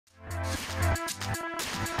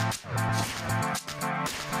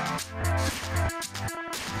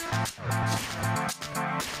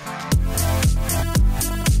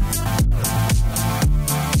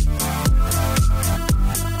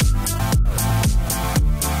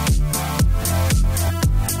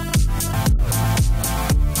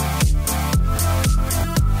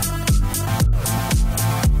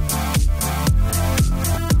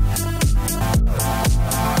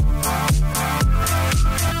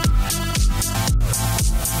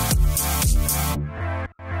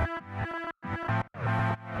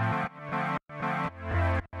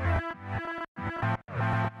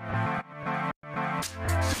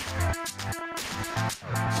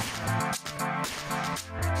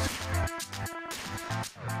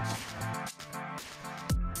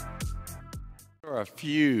There are a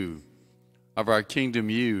few of our Kingdom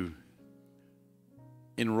U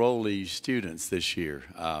enrollee students this year.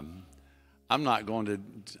 I might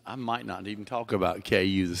not even talk about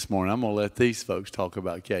KU this morning. I'm going to let these folks talk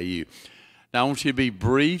about KU. Now, I want you to be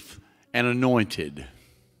brief and anointed.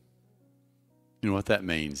 You know what that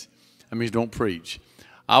means? That means don't preach.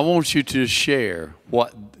 I want you to share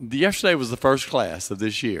what, yesterday was the first class of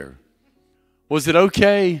this year. Was it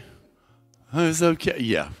okay? It was okay.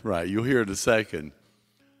 Yeah, right. You'll hear it in a second.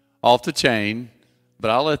 Off the chain.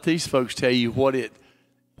 But I'll let these folks tell you what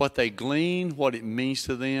they glean, what it means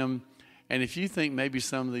to them. And if you think maybe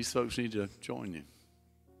some of these folks need to join you.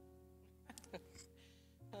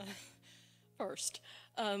 First,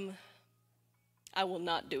 I will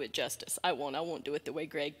not do it justice. I won't do it the way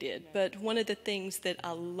Greg did. But one of the things that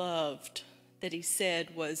I loved that he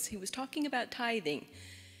said was, he was talking about tithing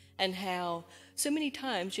and how so many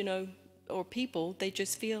times, or people, they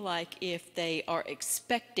just feel like if they are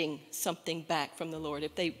expecting something back from the Lord,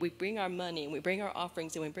 if we bring our money and we bring our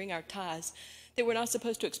offerings and we bring our tithes, that we're not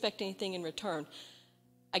supposed to expect anything in return.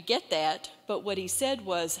 I get that, but what he said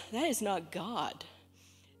was, that is not God.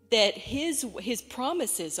 That his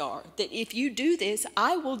promises are that if you do this,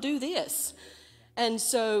 I will do this. And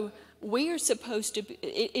so we are supposed to,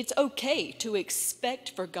 it's okay to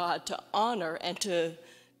expect for God to honor and to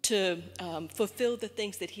fulfill the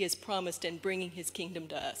things that he has promised in bringing his kingdom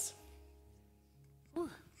to us.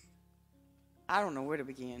 I don't know where to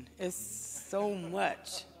begin. It's so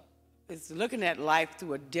much. It's looking at life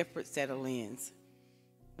through a different set of lens.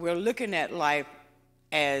 We're looking at life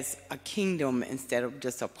as a kingdom instead of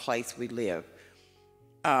just a place we live.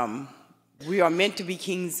 We are meant to be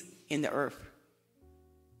kings in the earth.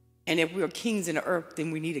 And if we are kings in the earth,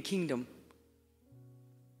 then we need a kingdom.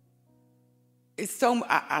 It's so,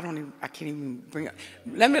 I can't even bring up.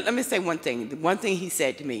 Let me say one thing. The one thing he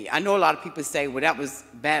said to me, I know a lot of people say, well, that was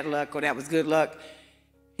bad luck or that was good luck.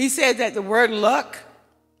 He said that the word luck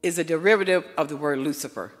is a derivative of the word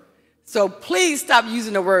Lucifer. So please stop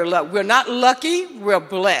using the word luck. We're not lucky, we're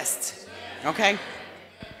blessed. Okay?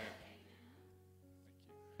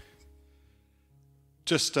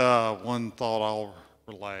 Just one thought I'll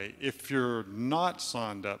relay. If you're not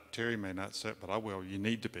signed up, Terry may not say it, but I will, you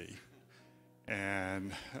need to be.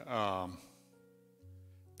 And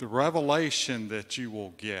the revelation that you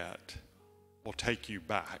will get will take you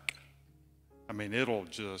back. I mean, it'll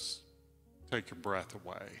just take your breath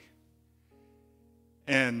away.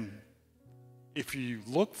 And if you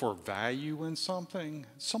look for value in something,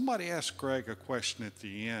 somebody asked Greg a question at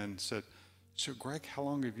the end, said, so Greg, how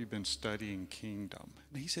long have you been studying kingdom?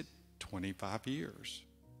 And he said, 25 years.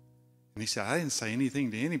 And he said, I didn't say anything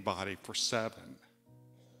to anybody for 7.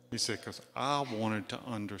 He said, because I wanted to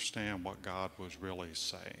understand what God was really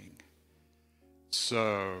saying.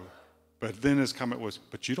 So, but then his comment was,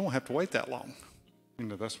 but you don't have to wait that long.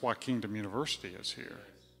 That's why Kingdom University is here.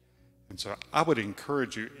 And so I would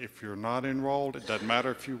encourage you, if you're not enrolled, it doesn't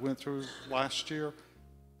matter if you went through last year,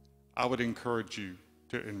 I would encourage you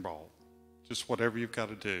to enroll. Just whatever you've got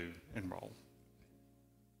to do, enroll.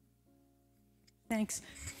 Thanks.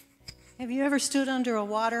 Have you ever stood under a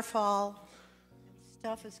waterfall?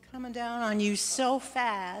 Stuff is coming down on you so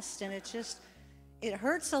fast, and it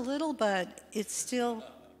hurts a little, but it's still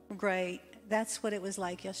great. That's what it was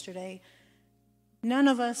like yesterday. None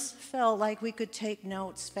of us felt like we could take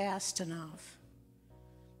notes fast enough.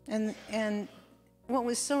 And what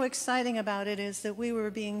was so exciting about it is that we were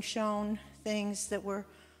being shown things that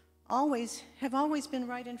have always been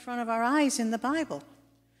right in front of our eyes in the Bible.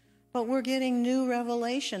 But we're getting new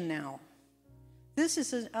revelation now. This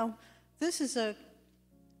is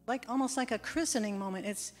almost like a christening moment.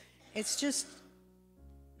 It's just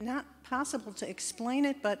not possible to explain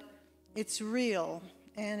it, but it's real,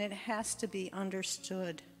 and it has to be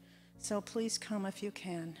understood. So please come if you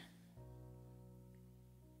can.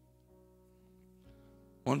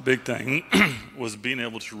 One big thing was being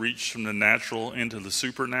able to reach from the natural into the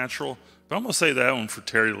supernatural. But I'm going to say that one for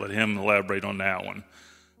Terry to let him elaborate on that one.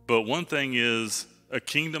 But one thing is, a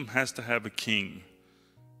kingdom has to have a king.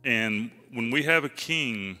 And when we have a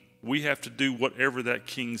king, we have to do whatever that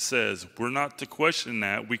king says. We're not to question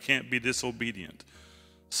that. We can't be disobedient.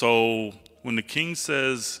 So when the king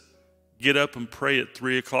says, get up and pray at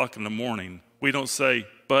 3 o'clock in the morning, we don't say,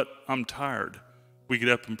 but I'm tired. We get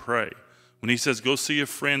up and pray. When he says, go see a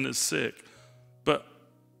friend that's sick, but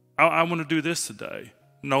I want to do this today.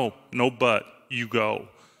 No but, you go.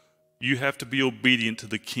 You have to be obedient to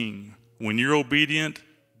the king. When you're obedient,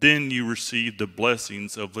 then you receive the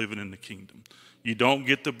blessings of living in the kingdom. You don't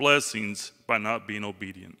get the blessings by not being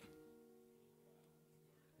obedient.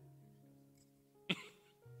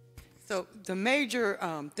 So the major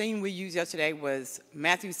thing we used yesterday was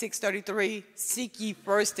Matthew 6:33, seek ye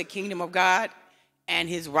first the kingdom of God and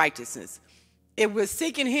his righteousness. If we're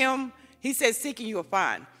seeking him, he says seeking you'll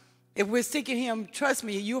find. If we're seeking him, trust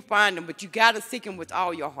me, you'll find him, but you got to seek him with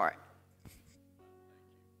all your heart.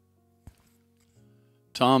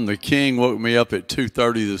 Tom, the king woke me up at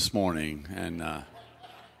 2:30 this morning, and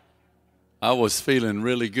I was feeling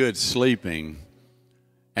really good sleeping.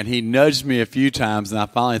 And he nudged me a few times, and I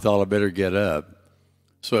finally thought I better get up.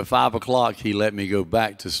 So at 5 o'clock, he let me go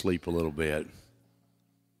back to sleep a little bit.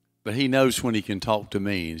 But he knows when he can talk to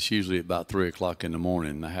me. It's usually about 3 o'clock in the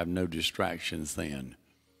morning. I have no distractions then.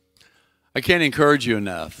 I can't encourage you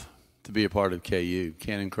enough to be a part of KU.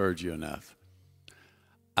 Can't encourage you enough.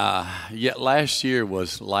 Yet last year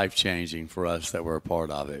was life-changing for us that were a part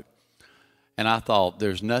of it. And I thought,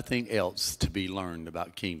 there's nothing else to be learned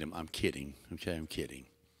about kingdom. I'm kidding. Okay, I'm kidding.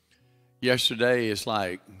 Yesterday, it's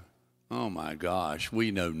like, oh my gosh,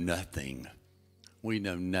 we know nothing. We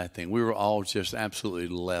know nothing. We were all just absolutely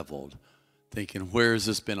leveled, thinking, where has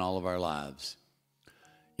this been all of our lives?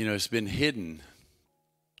 You know, it's been hidden,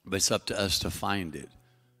 but it's up to us to find it.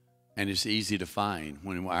 And it's easy to find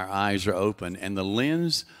when our eyes are open and the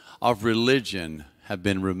lens of religion have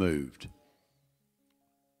been removed.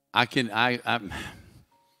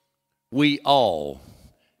 We all,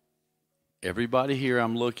 everybody here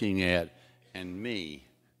I'm looking at, and me,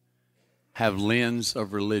 have lens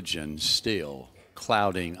of religion still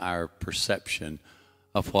clouding our perception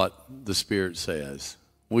of what the Spirit says.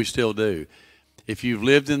 We still do. If you've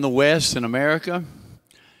lived in the West in America,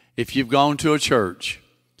 if you've gone to a church,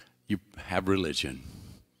 you have religion.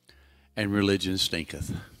 And religion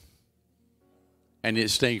stinketh. And it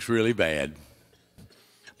stinks really bad.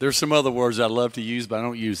 There's some other words I love to use, but I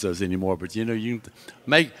don't use those anymore. But you know, you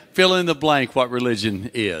fill in the blank what religion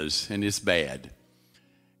is, and it's bad.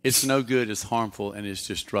 It's no good, it's harmful, and it's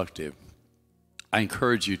destructive. I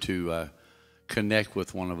encourage you to connect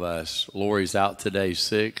with one of us. Lori's out today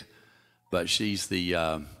sick, but she's the,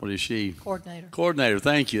 what is she? Coordinator. Coordinator,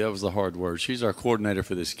 thank you. That was the hard word. She's our coordinator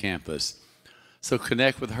for this campus. So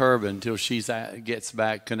connect with her, but until she gets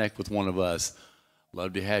back, connect with one of us.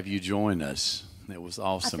 Love to have you join us. It was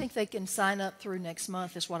awesome. I think they can sign up through next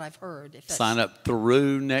month is what I've heard. If sign up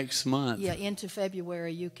through next month? Yeah, into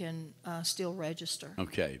February you can still register.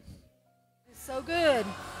 Okay. It's so good.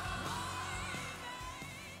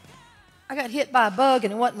 I got hit by a bug,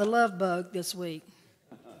 and it wasn't the love bug this week.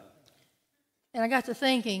 And I got to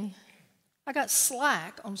thinking, I got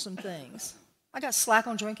slack on some things. I got slack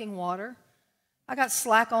on drinking water. I got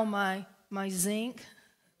slack on my zinc.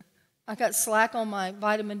 I got slack on my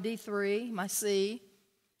vitamin D3, my C.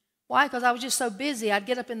 Why? Because I was just so busy. I'd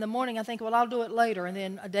get up in the morning, I think, well, I'll do it later. And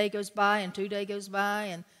then a day goes by and 2 days goes by.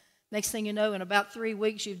 And next thing you know, in about 3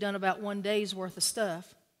 weeks, you've done about 1 day's worth of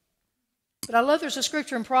stuff. But I love there's a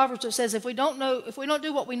scripture in Proverbs that says if we don't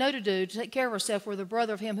do what we know to do to take care of ourselves, we're the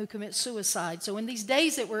brother of him who commits suicide. So in these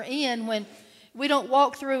days that we're in, when we don't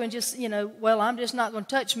walk through and just, well, I'm just not going to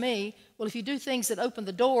touch me. Well, if you do things that open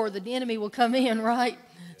the door, the enemy will come in, right?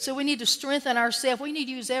 So we need to strengthen ourselves. We need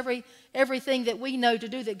to use everything that we know to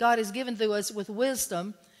do that God has given to us with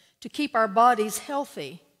wisdom to keep our bodies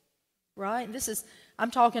healthy, right? And I'm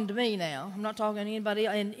talking to me now. I'm not talking to anybody.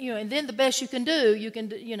 And then the best you can do,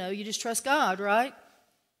 you just trust God, right?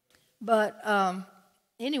 But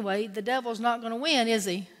anyway, the devil's not going to win, is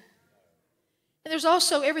he? And there's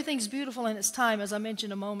also everything's beautiful in its time, as I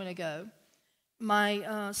mentioned a moment ago.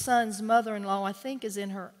 My son's mother-in-law, I think, is in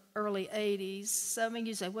her early 80s. So, I mean,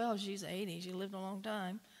 you say, well, she's 80. She lived a long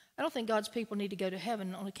time. I don't think God's people need to go to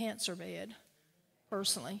heaven on a cancer bed,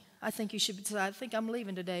 personally. I think you should say, I think I'm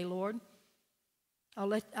leaving today, Lord.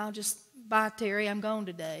 I'll just, bye, Terry, I'm gone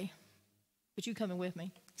today. But you coming with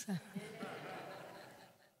me. So.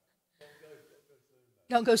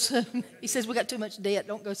 Don't go soon. He says, we got too much debt.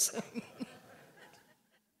 Don't go soon.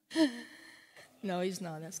 No, he's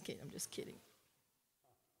not. That's kidding. I'm just kidding.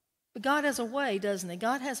 But God has a way, doesn't he?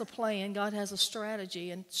 God has a plan. God has a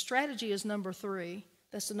strategy. And strategy is number 3.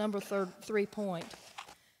 That's the number 3 point.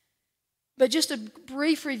 But just a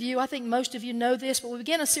brief review, I think most of you know this, but we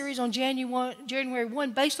began a series on January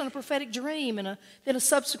 1 based on a prophetic dream and then a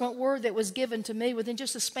subsequent word that was given to me within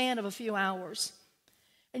just a span of a few hours.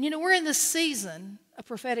 And we're in this season of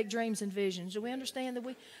prophetic dreams and visions. Do we understand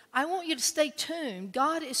that I want you to stay tuned.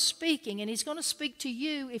 God is speaking, and he's going to speak to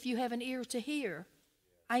you if you have an ear to hear.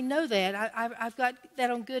 I know that. I've got that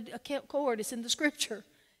on good accord. It's in the scripture.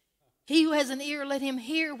 He who has an ear, let him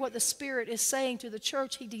hear what the Spirit is saying to the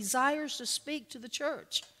church. He desires to speak to the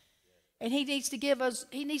church. And he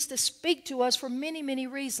needs to speak to us for many, many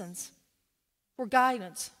reasons. For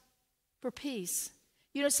guidance, for peace.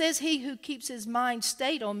 It says, he who keeps his mind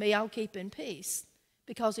stayed on me, I'll keep in peace,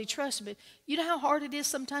 because he trusts me. You know how hard it is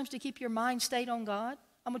sometimes to keep your mind stayed on God?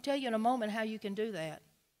 I'm going to tell you in a moment how you can do that.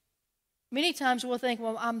 Many times we'll think,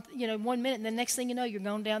 well, I'm, 1 minute, and the next thing you know, you're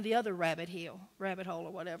going down the other rabbit hole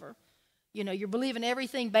or whatever. You're believing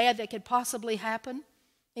everything bad that could possibly happen.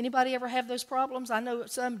 Anybody ever have those problems? I know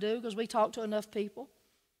some do because we talk to enough people.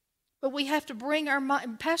 But we have to bring our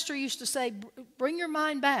mind. Pastor used to say, bring your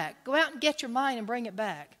mind back. Go out and get your mind and bring it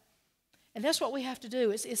back. And that's what we have to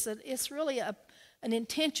do. It's really an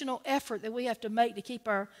intentional effort that we have to make to keep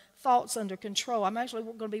our thoughts under control. I'm actually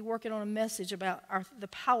going to be working on a message about the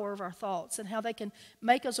power of our thoughts and how they can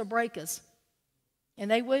make us or break us. And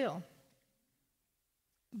they will.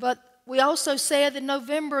 But we also said in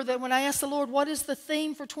November that when I asked the Lord, what is the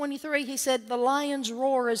theme for 23? He said, the lion's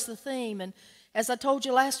roar is the theme. And as I told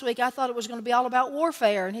you last week, I thought it was going to be all about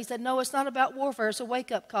warfare. And he said, no, it's not about warfare. It's a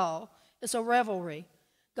wake-up call. It's a revelry.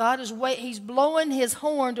 He's blowing his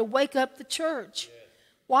horn to wake up the church.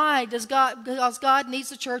 Why? Because God needs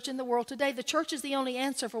the church in the world today. The church is the only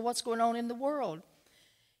answer for what's going on in the world.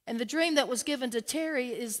 And the dream that was given to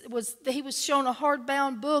Terry was that he was shown a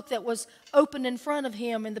hardbound book that was open in front of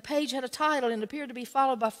him, and the page had a title and appeared to be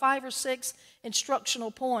followed by 5 or 6 instructional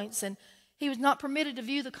points. And he was not permitted to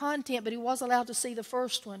view the content, but he was allowed to see the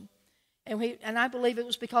first one. And I believe it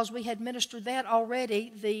was because we had ministered that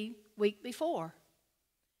already the week before.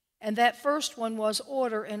 And that first one was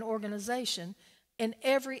order and organization. In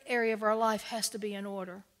every area of our life has to be in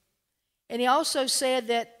order. And he also said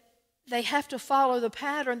that they have to follow the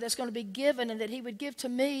pattern that's going to be given, and that he would give to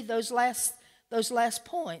me those last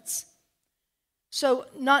points. So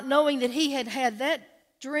not knowing that he had that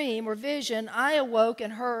dream or vision, I awoke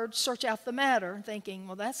and heard, search out the matter, thinking,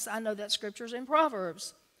 well, I know that scripture's in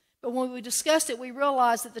Proverbs. But when we discussed it, we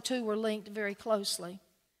realized that the two were linked very closely.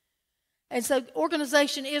 And so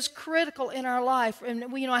organization is critical in our life. And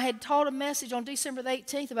I had taught a message on December the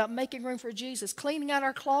 18th about making room for Jesus, cleaning out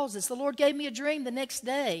our closets. The Lord gave me a dream the next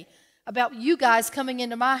day about you guys coming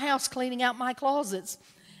into my house cleaning out my closets.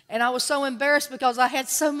 And I was so embarrassed because I had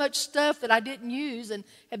so much stuff that I didn't use and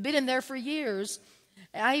had been in there for years.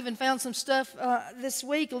 And I even found some stuff this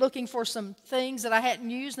week looking for some things that I hadn't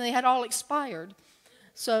used, and they had all expired.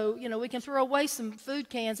 So, we can throw away some food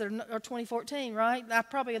cans that are 2014, right?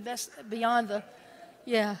 That's beyond the,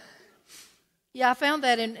 yeah. Yeah, I found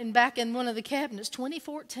that back in one of the cabinets,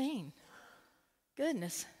 2014.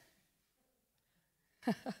 Goodness.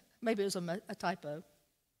 Maybe it was a typo.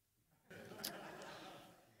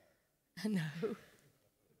 No.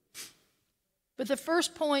 But the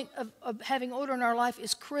first point of having order in our life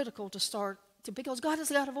is critical because God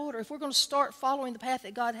is out of order. If we're going to start following the path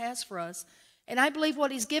that God has for us, and I believe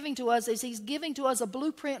what he's giving to us is he's giving to us a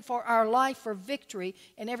blueprint for our life for victory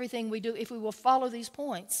in everything we do if we will follow these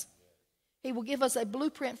points. He will give us a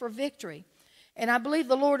blueprint for victory. And I believe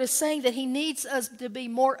the Lord is saying that he needs us to be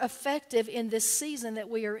more effective in this season that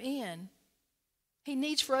we are in. He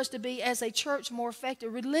needs for us to be, as a church, more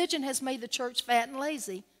effective. Religion has made the church fat and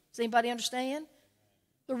lazy. Does anybody understand?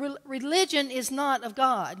 Religion is not of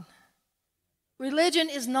God. Religion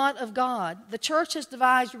is not of God. The church has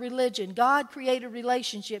devised religion. God created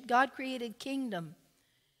relationship. God created kingdom.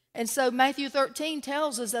 And so Matthew 13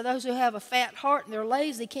 tells us that those who have a fat heart and they're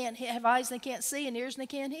lazy can't have eyes and they can't see and ears and they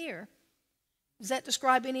can't hear. Does that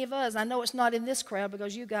describe any of us? I know it's not in this crowd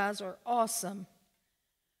because you guys are awesome.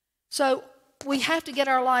 So we have to get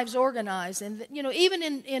our lives organized. And, even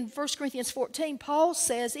in 1 Corinthians 14, Paul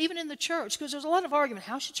says, even in the church, because there's a lot of argument,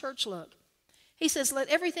 how should church look? He says, let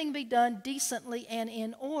everything be done decently and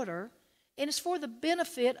in order, and it's for the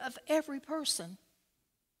benefit of every person.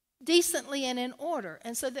 Decently and in order.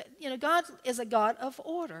 And so that, God is a God of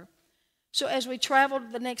order. So as we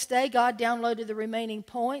traveled the next day, God downloaded the remaining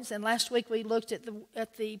points. And last week we looked at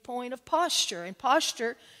the point of posture. And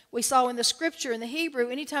posture, we saw in the scripture, in the Hebrew,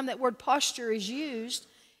 anytime that word posture is used,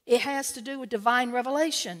 it has to do with divine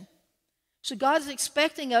revelation. So God is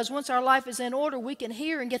expecting us, once our life is in order, we can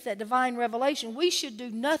hear and get that divine revelation. We should do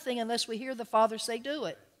nothing unless we hear the Father say do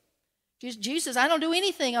it. Jesus, I don't do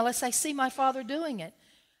anything unless I see my Father doing it.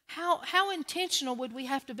 How intentional would we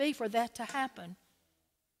have to be for that to happen?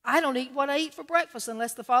 I don't eat what I eat for breakfast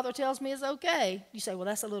unless the Father tells me it's okay. You say, well,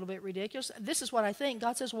 that's a little bit ridiculous. This is what I think.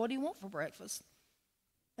 God says, what do you want for breakfast?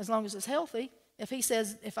 As long as it's healthy. If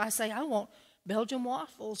I say I want Belgian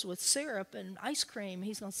waffles with syrup and ice cream,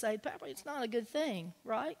 he's going to say, Papa, it's not a good thing,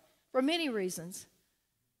 right? For many reasons.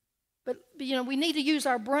 But we need to use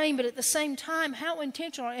our brain, but at the same time, how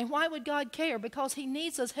intentional, and why would God care? Because he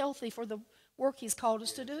needs us healthy for the work he's called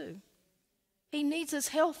us to do. He needs us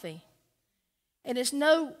healthy. And it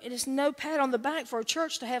is no pat on the back for a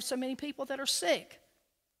church to have so many people that are sick.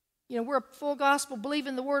 We're a full gospel,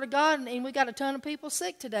 believing the Word of God, and we got a ton of people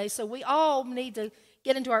sick today. So we all need to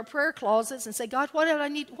get into our prayer closets and say, God, what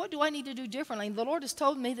do I need to do differently? And the Lord has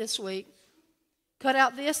told me this week, cut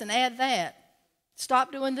out this and add that.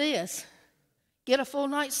 Stop doing this. Get a full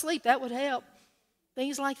night's sleep. That would help.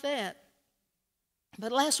 Things like that.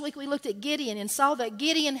 But last week we looked at Gideon and saw that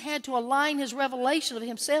Gideon had to align his revelation of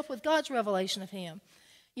himself with God's revelation of him.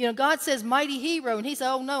 God says mighty hero, and he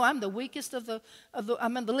said, oh no, I'm the weakest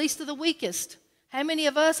I'm the least of the weakest. How many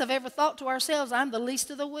of us have ever thought to ourselves, I'm the least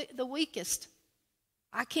of the weakest?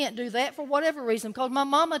 I can't do that for whatever reason, because my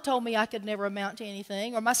mama told me I could never amount to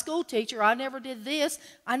anything, or my school teacher, I never did this,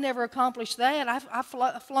 I never accomplished that,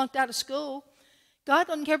 I flunked out of school. God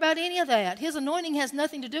doesn't care about any of that. His anointing has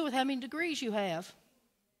nothing to do with how many degrees you have.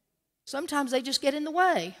 Sometimes they just get in the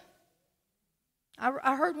way.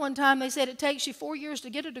 I heard one time they said it takes you 4 years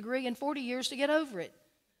to get a degree and 40 years to get over it.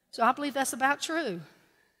 So I believe that's about true.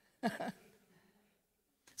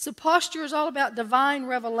 So posture is all about divine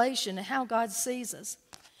revelation and how God sees us.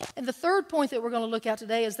 And the third point that we're going to look at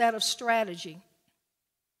today is that of strategy.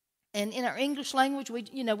 And in our English language, we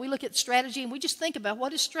look at strategy and we just think about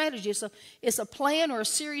what is strategy. It's a plan or a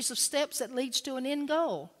series of steps that leads to an end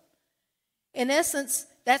goal. In essence,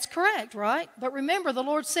 that's correct, right? But remember, the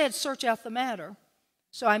Lord said, search out the matter.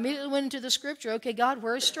 So I immediately went into the scripture, okay, God,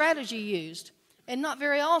 where is strategy used? And not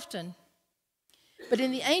very often. But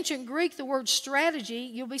in the ancient Greek, the word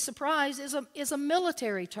strategy, you'll be surprised, is a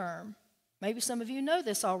military term. Maybe some of you know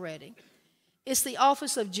this already. It's the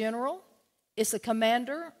office of general. It's a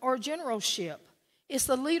commander or a generalship. It's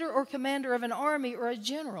the leader or commander of an army or a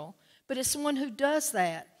general. But it's someone who does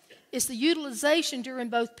that. It's the utilization during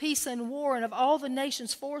both peace and war and of all the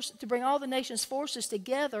nation's forces, to bring all the nation's forces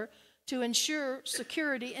together to ensure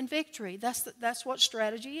security and victory. That's what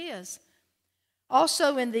strategy is.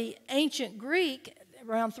 Also in the ancient Greek,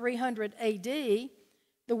 around 300 AD,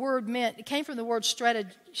 the word it came from the word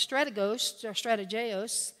strategos, or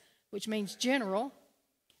strategeos, which means general.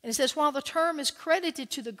 And it says, while the term is credited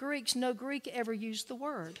to the Greeks, no Greek ever used the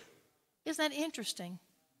word. Isn't that interesting?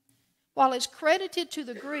 While it's credited to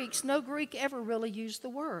the Greeks, no Greek ever really used the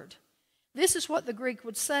word. This is what the Greek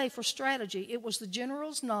would say for strategy. It was the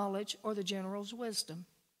general's knowledge or the general's wisdom.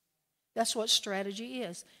 That's what strategy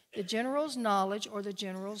is. The general's knowledge or the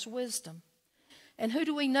general's wisdom. And who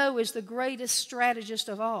do we know is the greatest strategist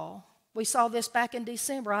of all? We saw this back in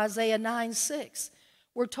December, Isaiah 9:6.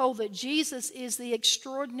 We're told that Jesus is the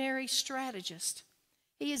extraordinary strategist.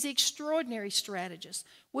 He is the extraordinary strategist.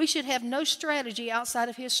 We should have no strategy outside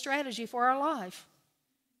of his strategy for our life.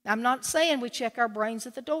 Now, I'm not saying we check our brains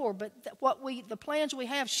at the door, but the plans we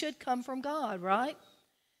have should come from God, right?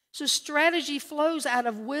 So strategy flows out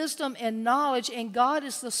of wisdom and knowledge, and God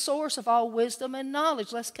is the source of all wisdom and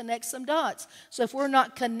knowledge. Let's connect some dots. So if we're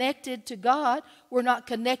not connected to God, we're not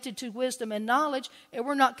connected to wisdom and knowledge, and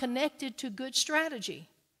we're not connected to good strategy.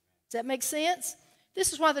 Does that make sense?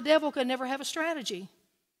 This is why the devil can never have a strategy.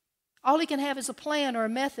 All he can have is a plan or a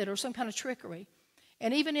method or some kind of trickery.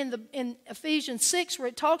 And even in Ephesians 6, where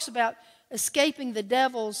it talks about escaping the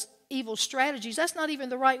devil's evil strategies, that's not even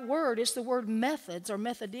the right word. It's the word methods or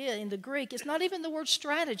methodia in the Greek. It's not even the word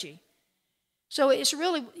strategy. So it's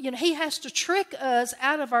really, he has to trick us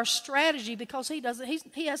out of our strategy because he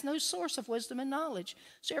has no source of wisdom and knowledge.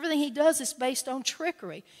 So everything he does is based on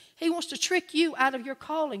trickery. He wants to trick you out of your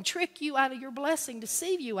calling, trick you out of your blessing,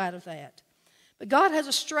 deceive you out of that. But God has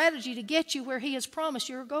a strategy to get you where he has promised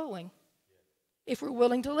you're going, if we're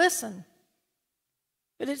willing to listen.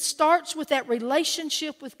 But it starts with that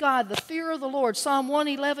relationship with God, the fear of the Lord. Psalm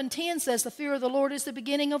 111:10 says the fear of the Lord is the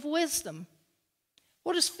beginning of wisdom.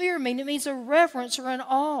 What does fear mean? It means a reverence or an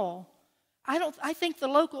awe. I think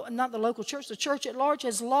not the local church, the church at large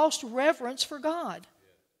has lost reverence for God.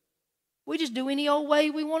 We just do any old way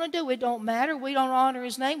we want to do. It don't matter. We don't honor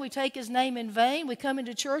His name. We take His name in vain. We come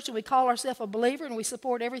into church and we call ourselves a believer and we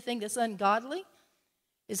support everything that's ungodly.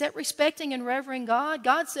 Is that respecting and revering God?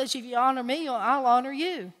 God says, if you honor me, I'll honor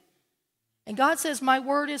you. And God says, my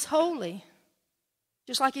word is holy.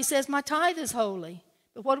 Just like He says, my tithe is holy.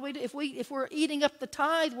 But what do we do? If we're eating up the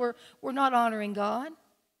tithe, we're not honoring God.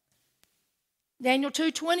 Daniel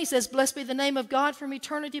 2:20 says, blessed be the name of God from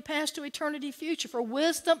eternity past to eternity future, for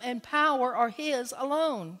wisdom and power are His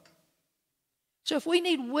alone. So if we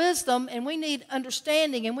need wisdom and we need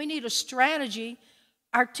understanding and we need a strategy,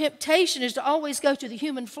 our temptation is to always go to the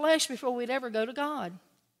human flesh before we'd ever go to God.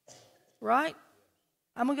 Right?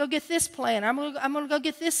 I'm going to go get this plan. I'm going to go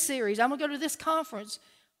get this series. I'm going to go to this conference.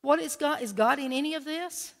 What is God? Is God in any of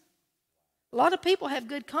this? A lot of people have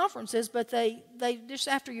good conferences, but they just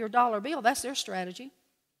after your dollar bill, that's their strategy.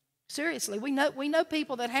 Seriously, we know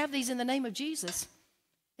people that have these in the name of Jesus.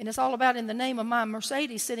 And it's all about in the name of my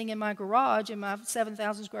Mercedes sitting in my garage in my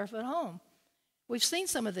 7,000 square foot home. We've seen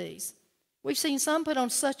some of these. We've seen some put on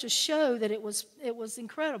such a show that it was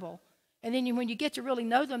incredible. And then when you get to really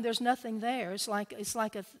know them, there's nothing there. It's like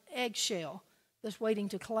an eggshell that's waiting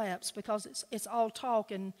to collapse because it's all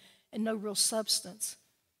talk and no real substance.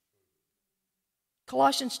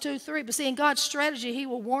 Colossians 2:3, but see, in God's strategy, He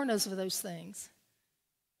will warn us of those things.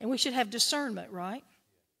 And we should have discernment, right?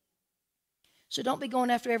 So don't be going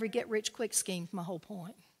after every get-rich-quick scheme, my whole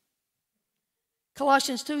point.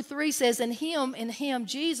 Colossians 2:3 says, in Him,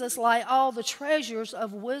 Jesus, lie all the treasures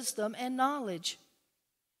of wisdom and knowledge.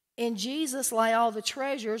 In Jesus lie all the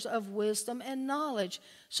treasures of wisdom and knowledge.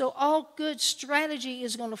 So all good strategy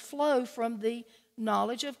is going to flow from the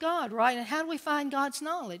knowledge of God, right? And how do we find God's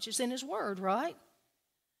knowledge? It's in His Word, right?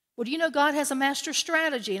 Well, do you know God has a master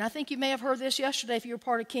strategy? And I think you may have heard this yesterday if you were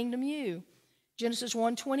part of Kingdom U. Genesis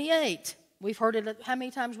 1:28. We've heard it how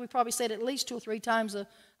many times? We probably said it at least 2 or 3 times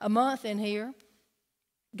a month in here.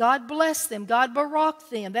 God blessed them. God baraked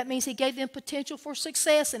them. That means He gave them potential for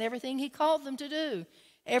success in everything He called them to do.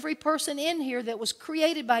 Every person in here that was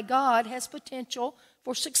created by God has potential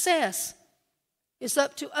for success. It's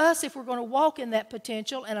up to us if we're going to walk in that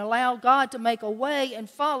potential and allow God to make a way and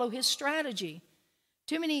follow His strategy.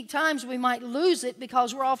 Too many times we might lose it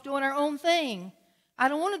because we're off doing our own thing. I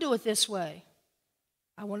don't want to do it this way.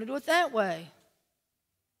 I want to do it that way.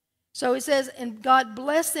 So it says, and God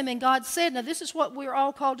blessed them, and God said, now this is what we're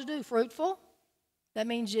all called to do, fruitful. That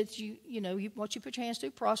means that what you put your hands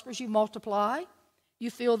to prospers, you multiply,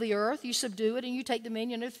 you fill the earth, you subdue it, and you take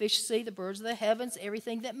dominion of the fish, the sea, the birds of the heavens,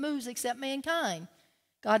 everything that moves except mankind.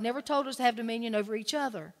 God never told us to have dominion over each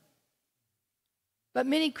other. But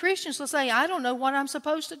many Christians will say, I don't know what I'm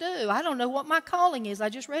supposed to do. I don't know what my calling is. I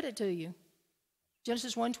just read it to you.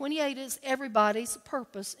 Genesis 1:28 is everybody's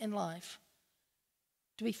purpose in life.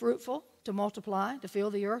 To be fruitful, to multiply, to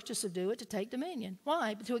fill the earth, to subdue it, to take dominion.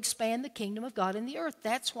 Why? To expand the kingdom of God in the earth.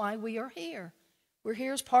 That's why we are here. We're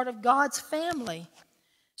here as part of God's family.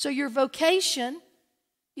 So your vocation,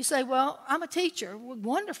 you say, well, I'm a teacher. Well,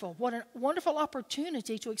 wonderful. What a wonderful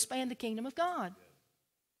opportunity to expand the kingdom of God.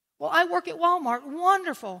 Well, I work at Walmart.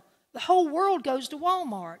 Wonderful. The whole world goes to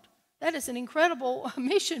Walmart. That is an incredible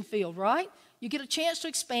mission field, right? You get a chance to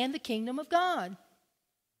expand the kingdom of God.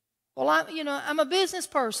 Well, I'm a business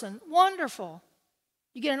person. Wonderful.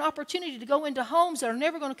 You get an opportunity to go into homes that are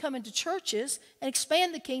never going to come into churches and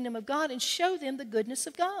expand the kingdom of God and show them the goodness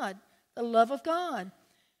of God, the love of God.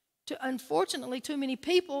 Unfortunately, too many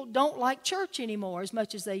people don't like church anymore as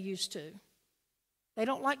much as they used to. They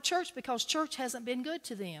don't like church because church hasn't been good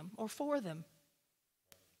to them or for them.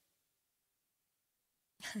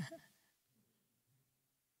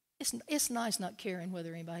 It's nice not caring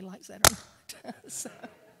whether anybody likes that or not.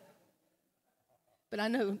 But I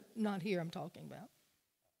know not here I'm talking about.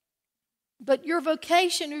 But your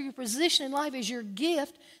vocation or your position in life is your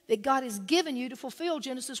gift that God has given you to fulfill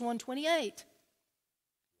Genesis 1:28.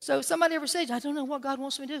 So if somebody ever says, I don't know what God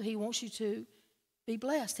wants me to do, He wants you to be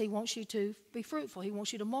blessed. He wants you to be fruitful. He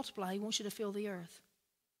wants you to multiply. He wants you to fill the earth.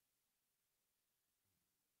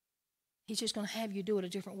 He's just going to have you do it a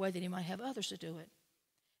different way than He might have others to do it.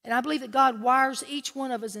 And I believe that God wires each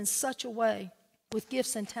one of us in such a way with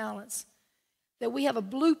gifts and talents that we have a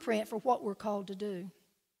blueprint for what we're called to do.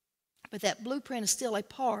 But that blueprint is still a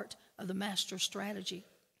part of the master strategy,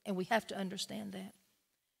 and we have to understand that.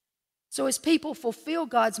 So as people fulfill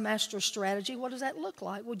God's master strategy, what does that look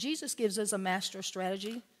like? Well, Jesus gives us a master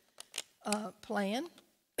strategy plan.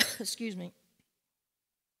 Excuse me.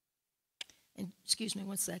 And excuse me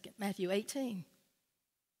one second. Matthew 18.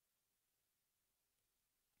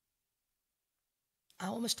 I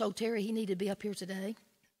almost told Terry he needed to be up here today.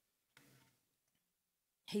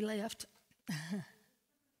 He left.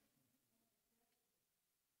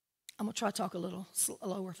 I'm going to try to talk a little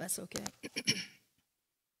slower if that's okay.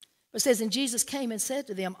 It says, and Jesus came and said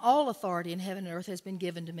to them, all authority in heaven and earth has been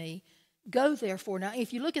given to me. Go therefore. Now,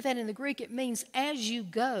 if you look at that in the Greek, it means as you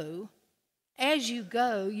go,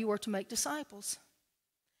 you are to make disciples.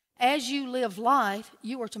 As you live life,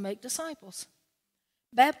 you are to make disciples.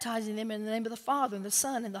 Baptizing them in the name of the Father and the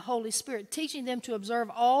Son and the Holy Spirit, teaching them to observe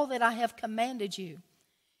all that I have commanded you.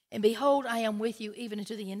 And behold, I am with you even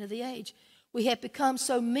unto the end of the age. We have become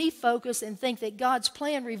so me-focused and think that God's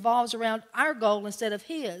plan revolves around our goal instead of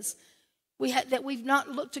His. That we've not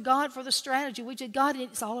looked to God for the strategy. We said, God,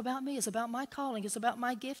 it's all about me. It's about my calling. It's about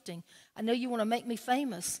my gifting. I know you want to make me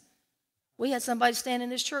famous. We had somebody stand in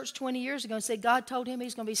this church 20 years ago and say God told him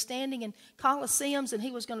he's going to be standing in coliseums and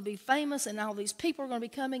he was going to be famous and all these people are going to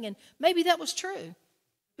be coming. And maybe that was true.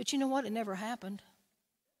 But you know what? It never happened.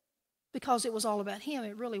 Because it was all about him.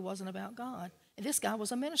 It really wasn't about God. And this guy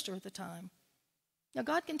was a minister at the time. Now,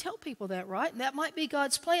 God can tell people that, right? And that might be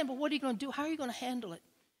God's plan, but what are you going to do? How are you going to handle it?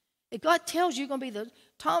 If God tells you you're going to be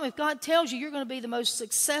if God tells you you're going to be the most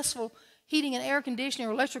successful heating and air conditioning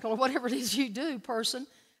or electrical or whatever it is you do person,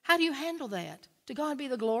 how do you handle that? To God be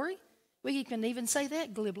the glory? We can even say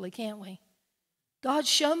that glibly, can't we? God,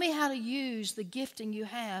 show me how to use the gifting you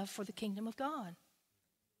have for the kingdom of God.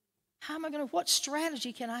 What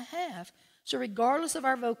strategy can I have? So regardless of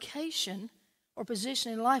our vocation or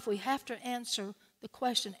position in life, we have to answer the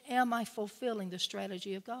question, am I fulfilling the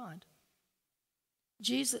strategy of God?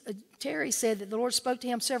 Terry said that the Lord spoke to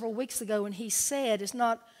him several weeks ago, and he said,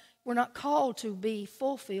 we're not called to be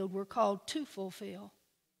fulfilled, we're called to fulfill.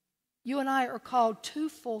 You and I are called to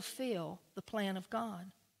fulfill the plan of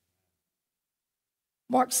God.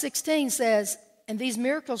 Mark 16 says, and these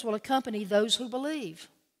miracles will accompany those who believe.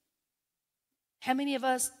 How many of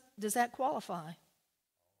us does that qualify?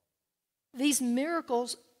 These miracle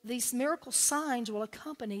signs will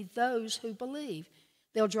accompany those who believe.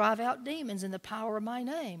 They'll drive out demons in the power of my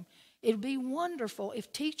name. It would be wonderful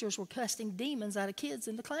if teachers were casting demons out of kids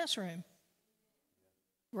in the classroom.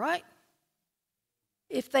 Right?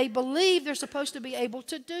 If they believe, they're supposed to be able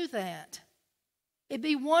to do that. It'd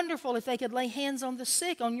be wonderful if they could lay hands on the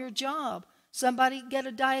sick on your job. Somebody get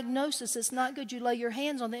a diagnosis that's not good. You lay your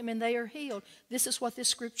hands on them and they are healed. This is what this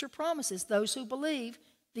scripture promises. Those who believe,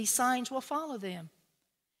 these signs will follow them.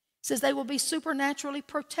 It says they will be supernaturally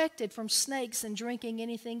protected from snakes and drinking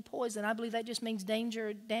anything poison. I believe that just means danger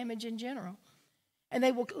or damage in general. And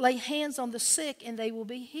they will lay hands on the sick and they will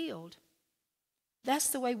be healed. That's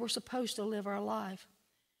the way we're supposed to live our life.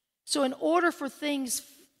 So in order for things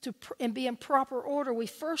to be in proper order, we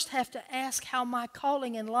first have to ask how my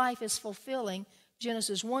calling in life is fulfilling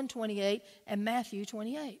Genesis 1:28 and Matthew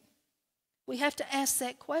 28. We have to ask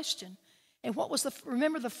that question. And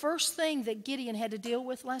remember the first thing that Gideon had to deal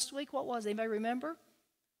with last week? What was it? Anybody remember?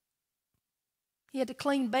 He had to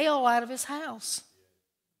clean Baal out of his house.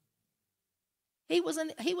 He was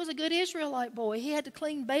a good Israelite boy. He had to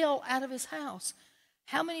clean Baal out of his house.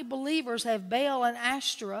 How many believers have Baal and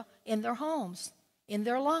Ashtoreth in their homes, in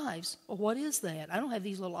their lives? Well, what is that? I don't have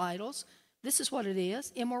these little idols. This is what it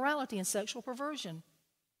is: immorality and sexual perversion.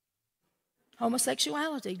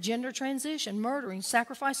 Homosexuality, gender transition, murdering,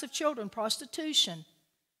 sacrifice of children, prostitution.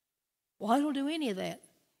 Well, I don't do any of that.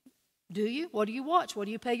 Do you? What do you watch? What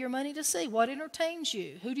do you pay your money to see? What entertains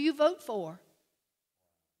you? Who do you vote for?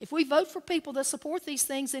 If we vote for people that support these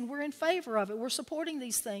things, then we're in favor of it. We're supporting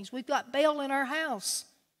these things. We've got Baal in our house.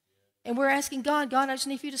 And we're asking God, I just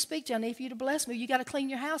need for you to speak to me. I need for you to bless me. You got to clean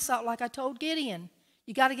your house out like I told Gideon.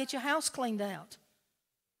 You got to get your house cleaned out.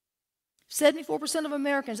 74% of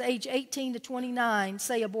Americans age 18 to 29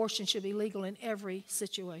 say abortion should be legal in every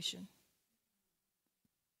situation.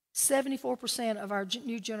 74% of our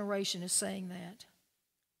new generation is saying that.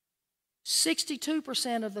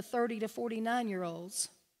 62% of the 30 to 49-year-olds,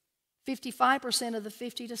 55% of the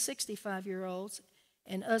 50 to 65-year-olds,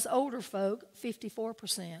 and us older folk,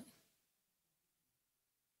 54%.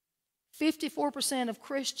 54% of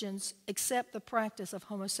Christians accept the practice of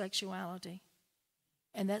homosexuality,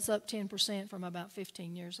 and that's up 10% from about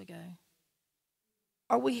 15 years ago.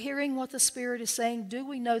 Are we hearing what the Spirit is saying? Do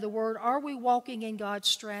we know the Word? Are we walking in God's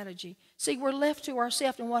strategy? See, we're left to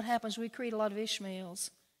ourselves, and what happens? We create a lot of Ishmaels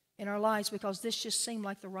in our lives because this just seemed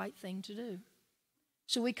like the right thing to do.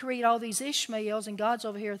 So we create all these Ishmaels, and God's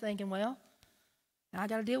over here thinking, well, now I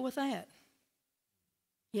got to deal with that.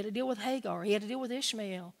 He had to deal with Hagar. He had to deal with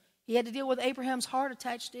Ishmael. He had to deal with Abraham's heart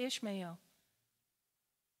attached to Ishmael.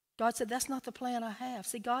 God said, that's not the plan I have.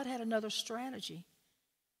 See, God had another strategy.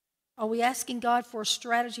 Are we asking God for a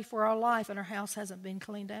strategy for our life and our house hasn't been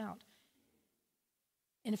cleaned out?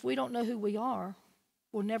 And if we don't know who we are,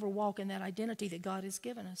 we'll never walk in that identity that God has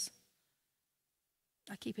given us.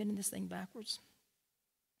 I keep hitting this thing backwards.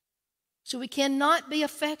 So we cannot be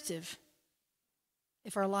effective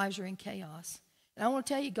if our lives are in chaos. And I want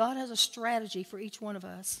to tell you, God has a strategy for each one of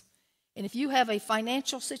us. And if you have a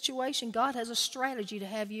financial situation, God has a strategy to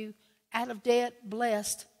have you out of debt,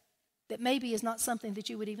 blessed, that maybe is not something that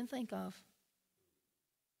you would even think of.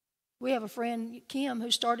 We have a friend, Kim,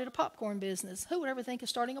 who started a popcorn business. Who would ever think of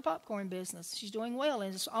starting a popcorn business? She's doing well,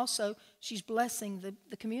 and it's also she's blessing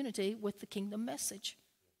the community with the kingdom message.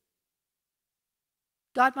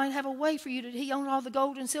 God might have a way for you to, he owned all the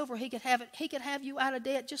gold and silver. He could have you out of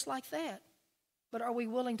debt just like that. But are we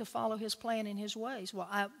willing to follow his plan and his ways? Well,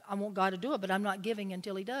 I want God to do it, but I'm not giving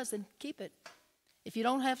until he does, then keep it. If you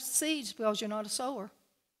don't have seeds because you're not a sower.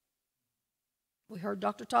 We heard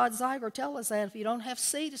Dr. Todd Zeiger tell us that if you don't have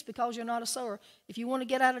seed, it's because you're not a sower. If you want to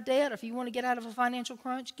get out of debt, or if you want to get out of a financial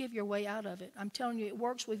crunch, give your way out of it. I'm telling you, it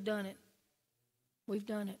works. We've done it. We've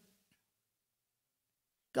done it.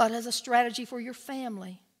 God has a strategy for your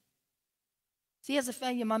family. See, as a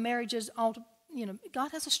family, my marriage is all,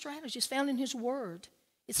 God has a strategy. It's found in his word.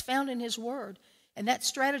 It's found in his word. And that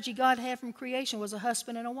strategy God had from creation was a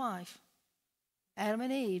husband and a wife. Adam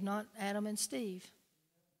and Eve, not Adam and Steve.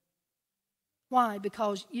 Why?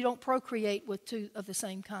 Because you don't procreate with two of the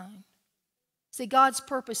same kind. See, God's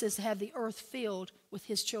purpose is to have the earth filled with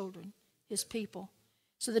his children, his people.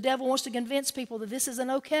 So the devil wants to convince people that this isn't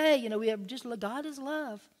okay. We have God is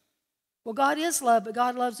love. Well, God is love, but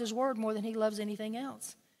God loves his word more than he loves anything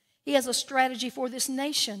else. He has a strategy for this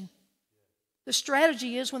nation. The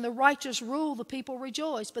strategy is when the righteous rule, the people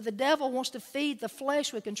rejoice. But the devil wants to feed the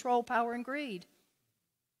flesh with control, power, and greed.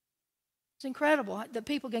 It's incredible that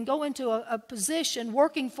people can go into a position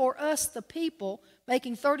working for us, the people,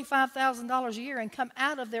 making $35,000 a year and come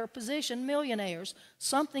out of their position millionaires.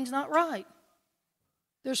 Something's not right.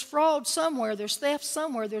 There's fraud somewhere. There's theft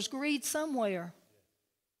somewhere. There's greed somewhere.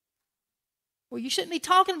 Well, you shouldn't be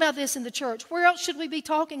talking about this in the church. Where else should we be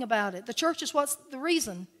talking about it? The church is what's the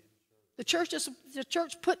reason. The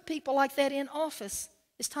church put people like that in office.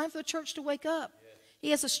 It's time for the church to wake up. He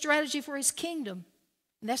has a strategy for his kingdom.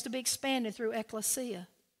 And that's to be expanded through Ekklesia.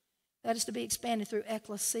 That is to be expanded through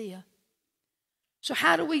Ekklesia. So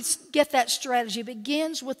how do we get that strategy? It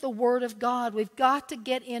begins with the Word of God. We've got to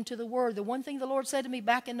get into the Word. The one thing the Lord said to me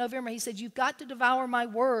back in November, he said, you've got to devour my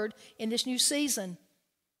Word in this new season.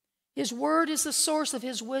 His Word is the source of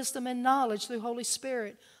his wisdom and knowledge through Holy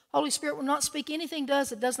Spirit. Holy Spirit will not speak anything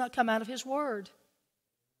that does not come out of his Word.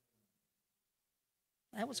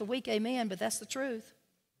 That was a weak amen, but that's the truth.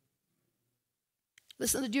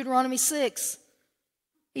 Listen to Deuteronomy 6.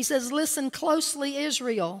 He says, listen closely,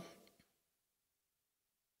 Israel.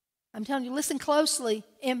 I'm telling you, listen closely,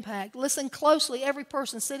 Impact. Listen closely, every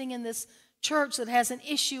person sitting in this church that has an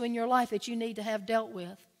issue in your life that you need to have dealt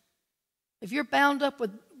with. If you're bound up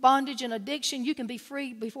with bondage and addiction, you can be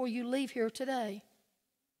free before you leave here today.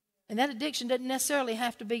 And that addiction doesn't necessarily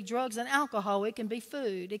have to be drugs and alcohol. It can be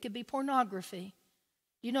food. It could be pornography.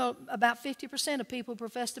 About 50% of people who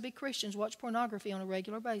profess to be Christians watch pornography on a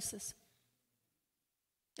regular basis.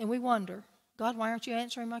 And we wonder, God, why aren't you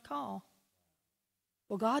answering my call?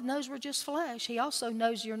 Well, God knows we're just flesh. He also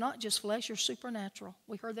knows you're not just flesh, you're supernatural.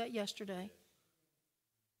 We heard that yesterday.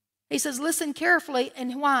 He says, listen carefully,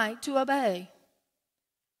 and why? To obey.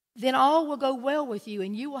 Then all will go well with you,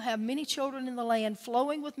 and you will have many children in the land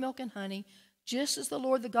flowing with milk and honey, just as the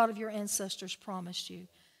Lord, the God of your ancestors, promised you.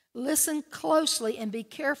 Listen closely and be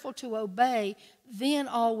careful to obey, then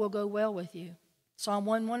all will go well with you. Psalm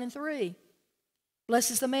 1:1-3.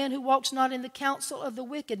 Blessed is the man who walks not in the counsel of the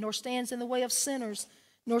wicked, nor stands in the way of sinners,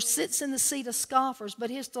 nor sits in the seat of scoffers, but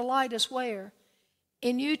his delight is where?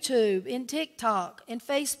 In YouTube, in TikTok, in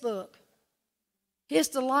Facebook. His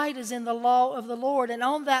delight is in the law of the Lord, and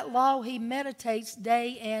on that law he meditates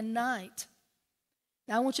day and night.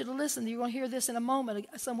 Now, I want you to listen. You're going to hear this in a moment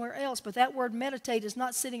somewhere else, but that word meditate is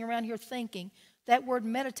not sitting around here thinking. That word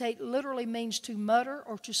meditate literally means to mutter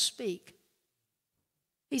or to speak.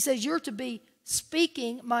 He says you're to be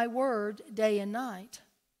speaking my word day and night.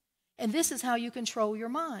 And this is how you control your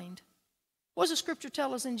mind. What does the scripture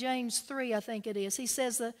tell us in James 3, I think it is? He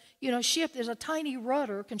says ship, there's a tiny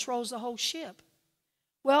rudder controls the whole ship.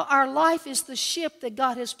 Well, our life is the ship that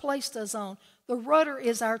God has placed us on. The rudder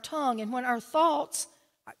is our tongue, and when our thoughts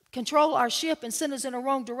control our ship and send us in a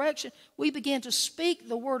wrong direction, we begin to speak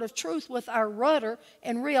the word of truth with our rudder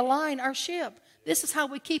and realign our ship. This is how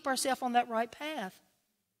we keep ourselves on that right path.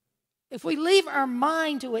 If we leave our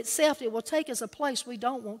mind to itself, it will take us a place we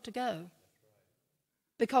don't want to go.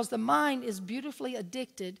 Because the mind is beautifully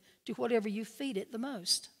addicted to whatever you feed it the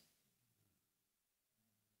most.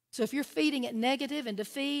 So if you're feeding it negative and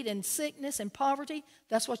defeat and sickness and poverty,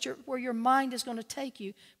 that's where your mind is going to take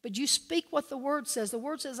you. But you speak what the Word says. The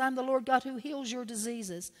Word says, I'm the Lord God who heals your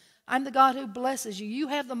diseases. I'm the God who blesses you. You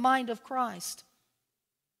have the mind of Christ.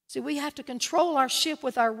 See, we have to control our ship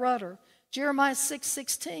with our rudder. Jeremiah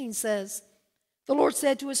 6:16 says, the Lord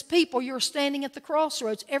said to his people, you're standing at the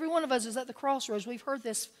crossroads. Every one of us is at the crossroads. We've heard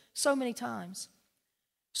this so many times.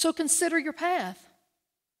 So consider your path.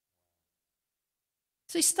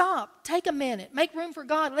 See, stop. Take a minute. Make room for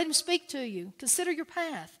God. Let Him speak to you. Consider your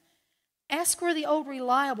path. Ask where the old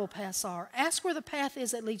reliable paths are. Ask where the path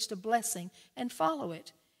is that leads to blessing and follow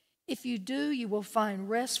it. If you do, you will find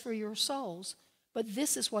rest for your souls. But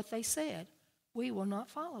this is what they said. We will not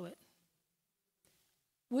follow it.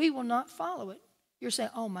 We will not follow it. You're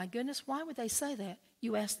saying, oh my goodness, why would they say that?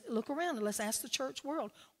 Look around and let's ask the church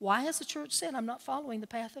world. Why has the church said, I'm not following the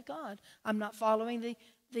path of God? I'm not following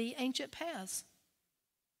the ancient paths.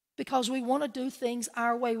 Because we want to do things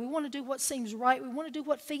our way. We want to do what seems right. We want to do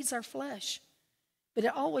what feeds our flesh. But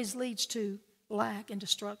it always leads to lack and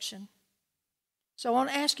destruction. So I want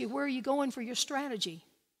to ask you, where are you going for your strategy?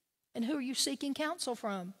 And who are you seeking counsel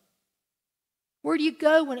from? Where do you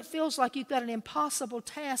go when it feels like you've got an impossible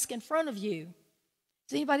task in front of you?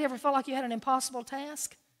 Does anybody ever feel like you had an impossible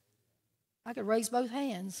task? I could raise both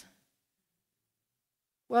hands.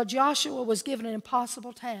 Well, Joshua was given an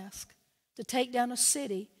impossible task to take down a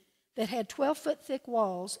city that had 12-foot thick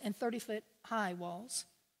walls and 30-foot high walls.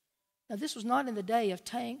 Now, this was not in the day of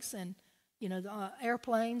tanks and,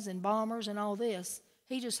 airplanes and bombers and all this.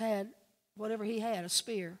 He just had whatever he had, a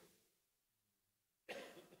spear.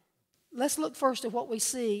 Let's look first at what we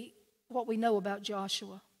see, what we know about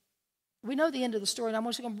Joshua. We know the end of the story, and I'm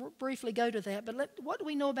just going to briefly go to that. But what do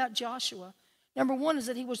we know about Joshua? Number one is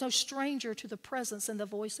that he was no stranger to the presence and the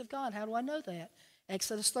voice of God. How do I know that?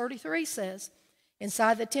 Exodus 33 says,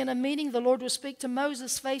 inside the tent of meeting, the Lord would speak to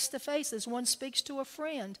Moses face to face as one speaks to a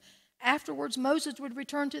friend. Afterwards, Moses would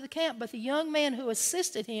return to the camp, but the young man who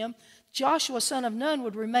assisted him, Joshua, son of Nun,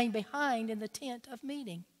 would remain behind in the tent of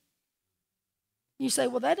meeting. You say,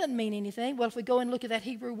 well, that doesn't mean anything. Well, if we go and look at that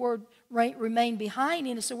Hebrew word, remain behind,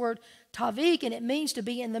 and it's the word tavik, and it means to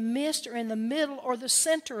be in the midst or in the middle or the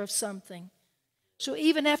center of something. So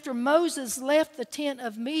even after Moses left the tent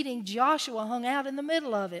of meeting, Joshua hung out in the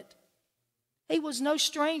middle of it. He was no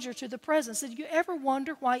stranger to the presence. Did you ever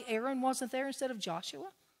wonder why Aaron wasn't there instead of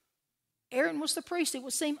Joshua? Aaron was the priest. It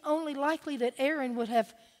would seem only likely that Aaron would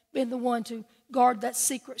have been the one to guard that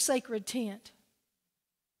sacred tent.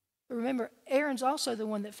 But remember, Aaron's also the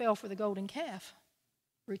one that fell for the golden calf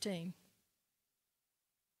routine.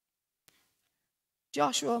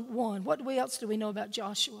 Joshua 1. What else do we know about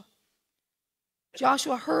Joshua?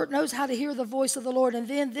 Joshua knows how to hear the voice of the Lord. And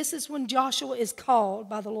then this is when Joshua is called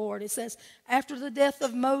by the Lord. It says, after the death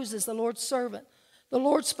of Moses, the Lord's servant, the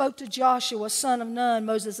Lord spoke to Joshua, son of Nun,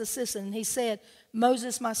 Moses' assistant. And he said,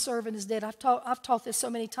 Moses, my servant, is dead. I've taught this so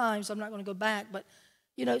many times, I'm not going to go back. But,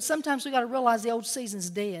 sometimes we've got to realize the old season's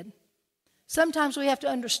dead. Sometimes we have to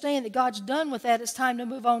understand that God's done with that. It's time to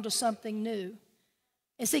move on to something new.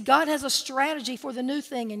 And see, God has a strategy for the new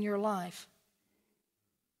thing in your life.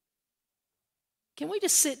 Can we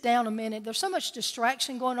just sit down a minute? There's so much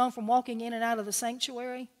distraction going on from walking in and out of the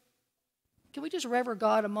sanctuary. Can we just rever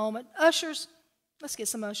God a moment? Ushers, let's get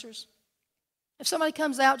some ushers. If somebody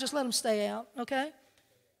comes out, just let them stay out, okay?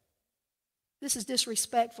 This is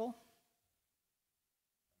disrespectful.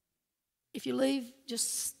 If you leave,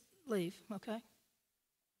 just leave, okay?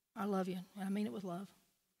 I love you, and I mean it with love.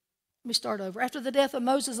 Let me start over. After the death of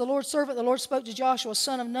Moses, the Lord's servant, the Lord spoke to Joshua,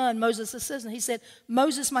 son of Nun, Moses' assistant. He said,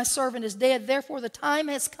 Moses, my servant, is dead. Therefore, the time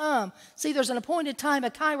has come. See, there's an appointed time, a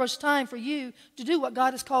kairos time for you to do what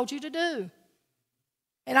God has called you to do.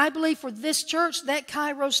 And I believe for this church, that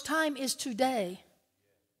kairos time is today.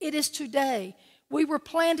 It is today. We were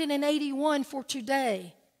planted in 81 for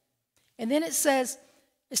today. And then it says,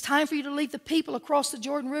 it's time for you to lead the people across the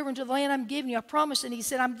Jordan River into the land I'm giving you. I promised. And he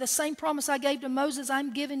said, the same promise I gave to Moses,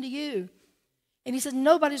 I'm giving to you. And he said,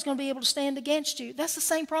 nobody's going to be able to stand against you. That's the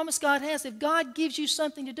same promise God has. If God gives you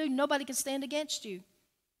something to do, nobody can stand against you.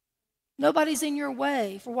 Nobody's in your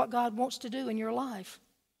way for what God wants to do in your life.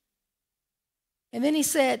 And then he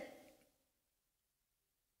said,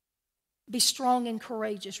 be strong and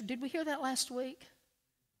courageous. Did we hear that last week?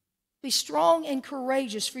 Be strong and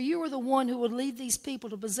courageous, for you are the one who would lead these people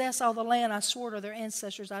to possess all the land I swore to their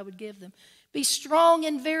ancestors I would give them. Be strong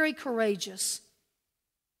and very courageous.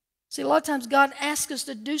 See, a lot of times God asks us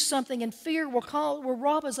to do something, and fear will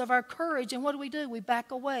rob us of our courage. And what do? We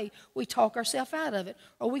back away. We talk ourselves out of it,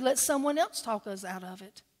 or we let someone else talk us out of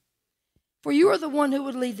it. For you are the one who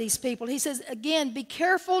would lead these people. He says, again, be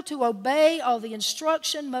careful to obey all the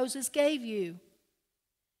instruction Moses gave you.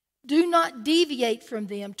 Do not deviate from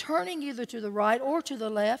them, turning either to the right or to the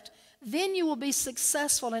left. Then you will be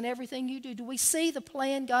successful in everything you do. Do we see the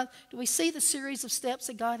plan God? Do we see the series of steps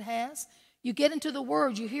that God has? You get into the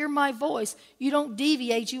Word, you hear my voice, you don't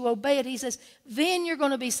deviate, you obey it. He says, then you're going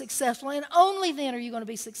to be successful, and only then are you going to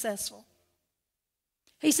be successful.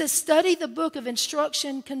 He says, study the book of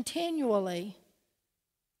instruction continually.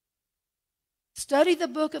 Study the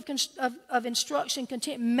book of instruction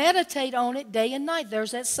continually. Meditate on it day and night.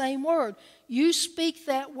 There's that same word. You speak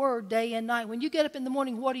that word day and night. When you get up in the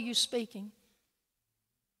morning, what are you speaking?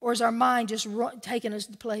 Or is our mind just taking us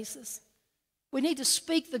to places? We need to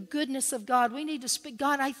speak the goodness of God. We need to speak,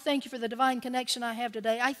 God, I thank you for the divine connection I have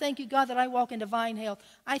today. I thank you, God, that I walk in divine health.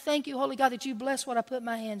 I thank you, Holy God, that you bless what I put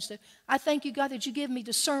my hands to. I thank you, God, that you give me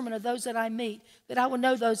discernment of those that I meet, that I will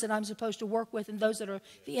know those that I'm supposed to work with and those that are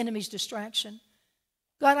the enemy's distraction.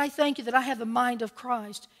 God, I thank you that I have the mind of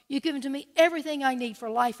Christ. You've given to me everything I need for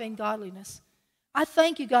life and godliness. I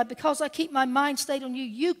thank you, God, because I keep my mind stayed on you,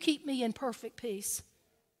 you keep me in perfect peace.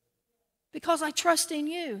 Because I trust in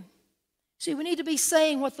you. See, we need to be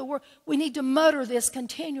saying what the word, we need to mutter this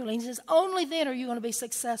continually. He says, only then are you going to be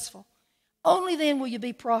successful. Only then will you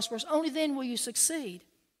be prosperous. Only then will you succeed.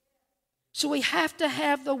 So we have to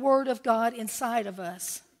have the Word of God inside of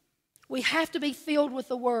us. We have to be filled with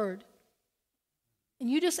the Word. And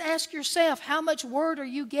you just ask yourself, how much Word are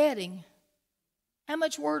you getting? How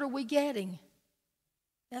much Word are we getting?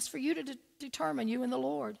 That's for you to determine, you and the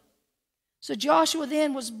Lord. So Joshua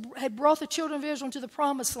then had brought the children of Israel into the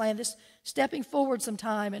promised land, this stepping forward some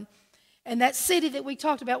time. And that city that we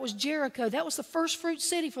talked about was Jericho. That was the first fruit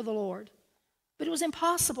city for the Lord. But it was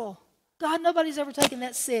impossible. God, nobody's ever taken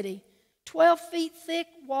that city. 12 feet thick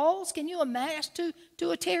walls. Can you imagine?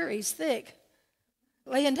 Two of Terry's thick.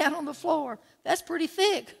 Laying down on the floor. That's pretty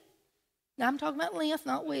thick. Now I'm talking about length,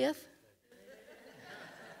 not width.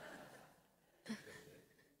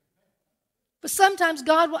 But sometimes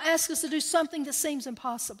God will ask us to do something that seems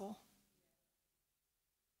impossible.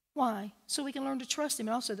 Why? So we can learn to trust Him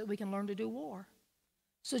and also that we can learn to do war.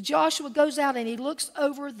 So Joshua goes out and he looks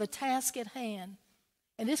over the task at hand.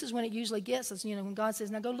 And this is when it usually gets us, when God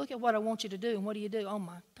says, now go look at what I want you to do. And what do? Oh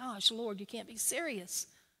my gosh, Lord, you can't be serious.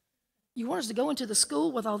 You want us to go into the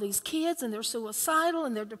school with all these kids and they're suicidal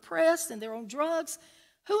and they're depressed and they're on drugs.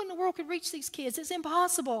 Who in the world could reach these kids? It's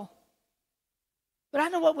impossible. But I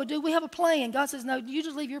know what we'll do. We have a plan. God says, no, you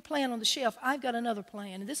just leave your plan on the shelf. I've got another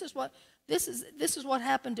plan. And this is what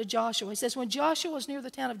happened to Joshua. He says, when Joshua was near the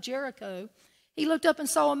town of Jericho, he looked up and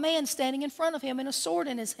saw a man standing in front of him and a sword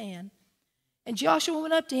in his hand. And Joshua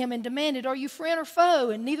went up to him and demanded, are you friend or foe?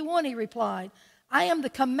 And neither one, he replied. I am the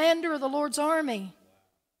commander of the Lord's army.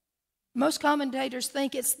 Most commentators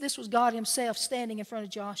think this was God himself standing in front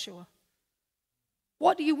of Joshua.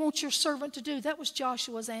 What do you want your servant to do? That was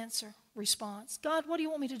Joshua's response. God, what do you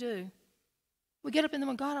want me to do? We get up in the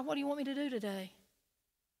morning, God, what do you want me to do today?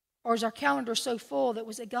 Or is our calendar so full that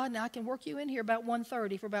we say, God, now I can work you in here about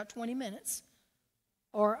 1:30 for about 20 minutes.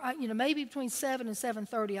 Or, maybe between 7 and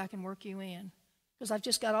 7:30 I can work you in. Because I've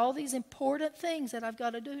just got all these important things that I've got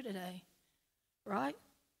to do today. Right?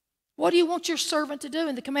 What do you want your servant to do?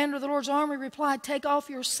 And the commander of the Lord's army replied, take off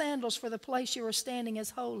your sandals, for the place you are standing is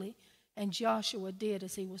holy. And Joshua did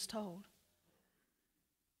as he was told.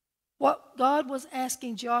 What God was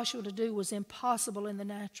asking Joshua to do was impossible in the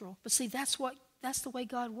natural. But see, that's the way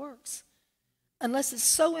God works. Unless it's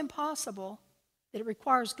so impossible that it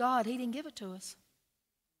requires God, He didn't give it to us.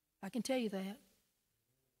 I can tell you that.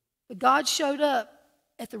 But God showed up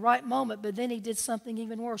at the right moment, but then He did something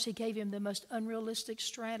even worse. He gave him the most unrealistic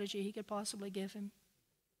strategy He could possibly give him.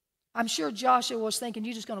 I'm sure Joshua was thinking,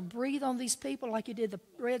 you're just going to breathe on these people like you did the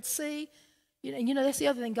Red Sea? That's the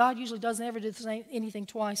other thing. God usually doesn't ever do anything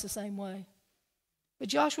twice the same way. But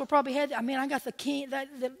Joshua probably had, I got the king,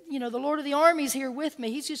 the Lord of the armies here with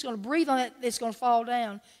me. He's just going to breathe on it. It's going to fall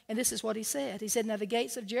down. And this is what he said. He said, now the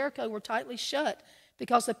gates of Jericho were tightly shut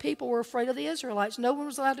because the people were afraid of the Israelites. No one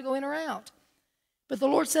was allowed to go in or out. But the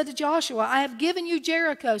Lord said to Joshua, I have given you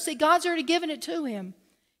Jericho. See, God's already given it to him.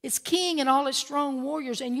 Its king and all its strong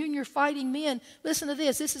warriors, and you and your fighting men. Listen to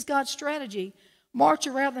this. This is God's strategy. March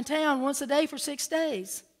around the town once a day for 6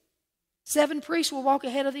 days. 7 priests will walk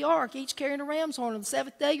ahead of the ark, each carrying a ram's horn. On the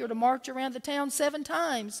 7th day, you're to march around the town 7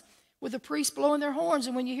 times, with the priests blowing their horns.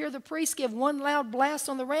 And when you hear the priests give one loud blast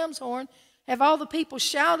on the ram's horn, have all the people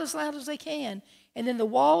shout as loud as they can. and then the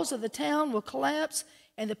walls of the town will collapse,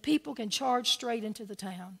 and the people can charge straight into the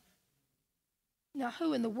town. Now,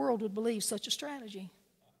 who in the world would believe such a strategy?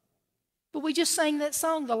 But we just sang that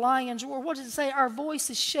song, The Lion's Roar. What does it say? Our voice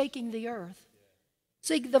is shaking the earth.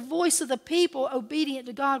 See, the voice of the people obedient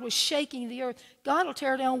to God was shaking the earth. God will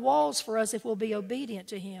tear down walls for us if we'll be obedient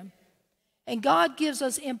to Him. And God gives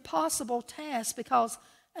us impossible tasks because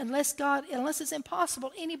unless it's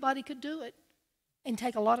impossible, anybody could do it and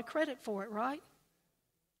take a lot of credit for it, right?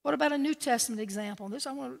 What about a New Testament example?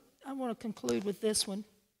 I want to conclude with this one.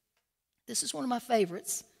 This is one of my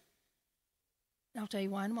favorites. And I'll tell you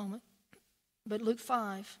why in a moment. But Luke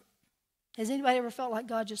 5. Has anybody ever felt like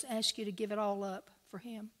God just asked you to give it all up for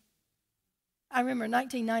Him? I remember in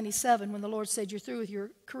 1997 when the Lord said, you're through with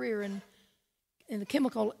your career in the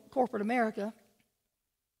chemical corporate America.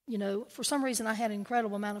 You know, for some reason I had an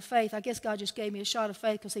incredible amount of faith. I guess God just gave me a shot of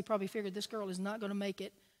faith because He probably figured this girl is not going to make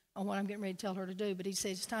it on what I'm getting ready to tell her to do. But He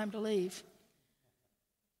said, it's time to leave.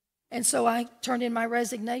 And so I turned in my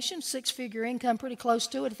resignation, 6-figure income, pretty close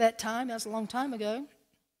to it at that time. That was a long time ago.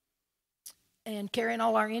 And carrying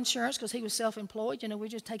all our insurance because he was self-employed. You know, we're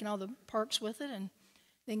just taking all the perks with it. And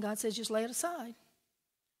then God says, just lay it aside.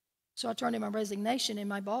 So I turned in my resignation, and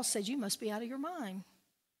my boss said, you must be out of your mind.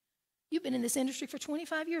 You've been in this industry for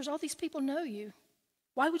 25 years. All these people know you.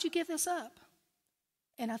 Why would you give this up?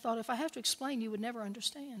 And I thought, if I have to explain, you would never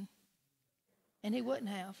understand. And he wouldn't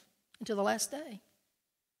have until the last day.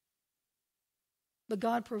 But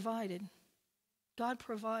God provided. God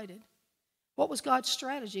provided. What was God's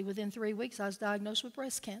strategy? Within 3 weeks, I was diagnosed with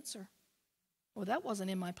breast cancer. Well, that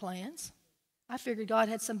wasn't in my plans. I figured God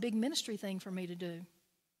had some big ministry thing for me to do.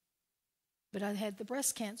 But I had the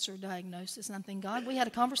breast cancer diagnosis, and I'm thinking, God, we had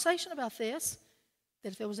a conversation about this,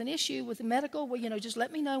 that if there was an issue with the medical, well, you know, just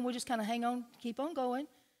let me know, and we'll just kind of hang on, keep on going.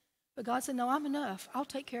 But God said, no, I'm enough. I'll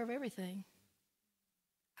take care of everything.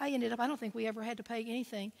 I don't think we ever had to pay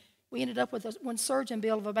anything. We ended up with one surgeon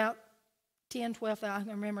bill of about $10,000, $12,000, I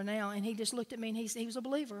can remember now, and he just looked at me, and he was a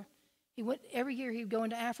believer. He went every year. He would go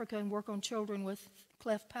into Africa and work on children with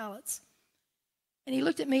cleft palates. And he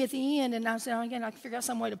looked at me at the end, and I said, again, I can figure out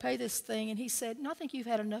some way to pay this thing. And he said, no, I think you've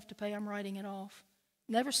had enough to pay. I'm writing it off.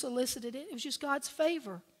 Never solicited it. It was just God's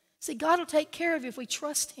favor. See, God will take care of you if we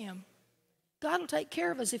trust Him. God will take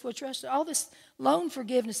care of us if we trust Him. All this loan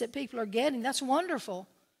forgiveness that people are getting, that's wonderful.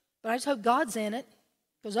 But I just hope God's in it,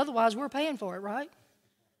 because otherwise we're paying for it, right?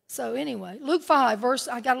 So anyway, Luke 5,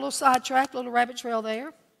 I got a little sidetracked, a little rabbit trail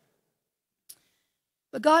there.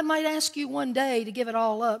 But God might ask you one day to give it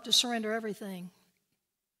all up, to surrender everything.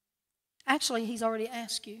 Actually, He's already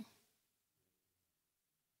asked you.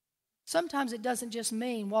 Sometimes it doesn't just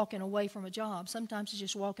mean walking away from a job. Sometimes it's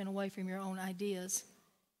just walking away from your own ideas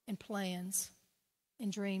and plans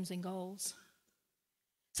and dreams and goals.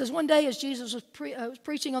 It says, one day as Jesus was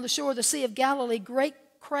preaching on the shore of the Sea of Galilee, great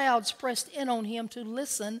crowds pressed in on Him to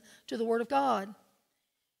listen to the Word of God.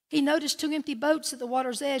 He noticed 2 empty boats at the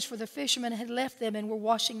water's edge, for the fishermen had left them and were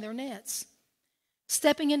washing their nets.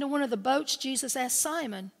 Stepping into one of the boats, Jesus asked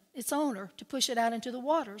Simon, its owner, to push it out into the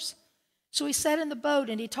waters. So he sat in the boat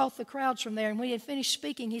and he taught the crowds from there. And when he had finished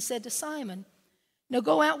speaking, he said to Simon, now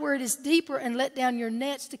go out where it is deeper and let down your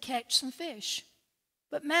nets to catch some fish.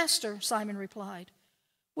 But Master, Simon replied,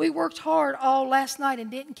 we worked hard all last night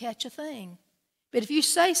and didn't catch a thing. But if you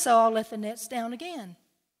say so, I'll let the nets down again.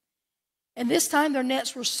 And this time their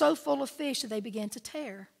nets were so full of fish that they began to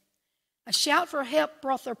tear. A shout for help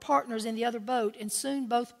brought their partners in the other boat, and soon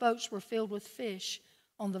both boats were filled with fish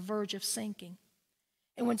on the verge of sinking.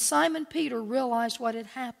 And when Simon Peter realized what had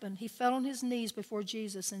happened, he fell on his knees before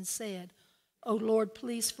Jesus and said, "Oh Lord,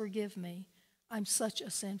 please forgive me. I'm such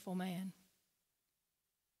a sinful man."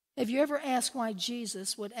 Have you ever asked why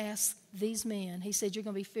Jesus would ask these men, he said, you're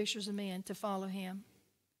going to be fishers of men, to follow Him?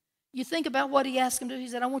 You think about what He asked them to do. He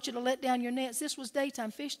said, I want you to let down your nets. This was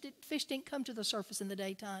daytime. Fish didn't come to the surface in the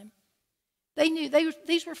daytime. They knew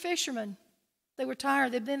these were fishermen. They were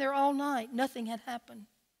tired. They'd been there all night. Nothing had happened.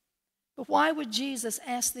 But why would Jesus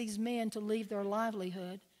ask these men to leave their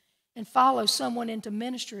livelihood and follow someone into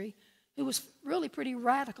ministry who was really pretty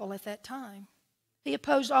radical at that time? He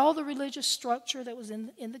opposed all the religious structure that was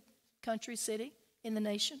in the country, city, in the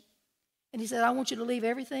nation. And he said, I want you to leave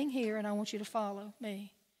everything here and I want you to follow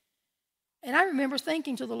me. And I remember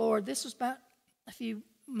thinking to the Lord, this was about a few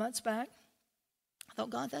months back. I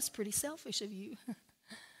thought, God, that's pretty selfish of you.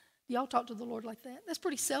 Y'all talk to the Lord like that? That's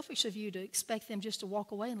pretty selfish of you to expect them just to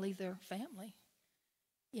walk away and leave their family.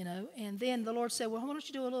 You know, and then the Lord said, well, why don't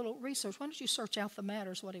you do a little research? Why don't you search out the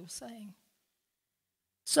matter, is what He was saying.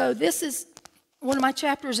 So this is one of my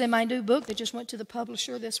chapters in my new book that just went to the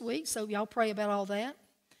publisher this week, so y'all pray about all that.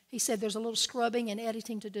 He said there's a little scrubbing and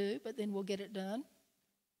editing to do, but then we'll get it done.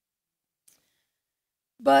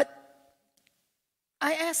 But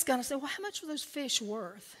I asked God, I said, well, how much were those fish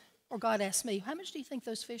worth? Or God asked me, how much do you think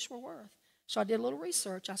those fish were worth? So I did a little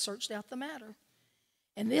research. I searched out the matter.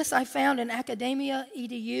 And this I found in Academia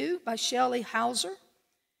EDU by Shelley Hauser.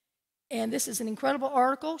 And this is an incredible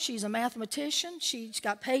article. She's a mathematician. She's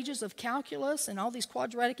got pages of calculus and all these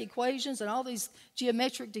quadratic equations and all these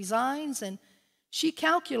geometric designs. And she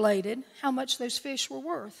calculated how much those fish were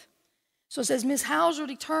worth. So it says, Ms. Hauser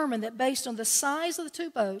determined that based on the size of the two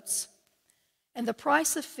boats and the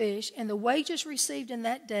price of fish and the wages received in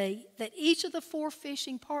that day, that each of the 4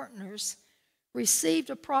 fishing partners received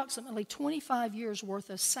approximately 25 years' worth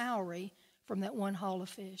of salary from that one haul of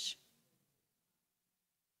fish.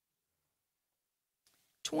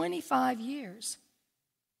 25 years.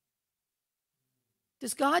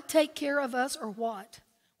 Does God take care of us or what?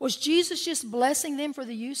 Was Jesus just blessing them for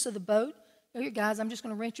the use of the boat? Here, guys, I'm just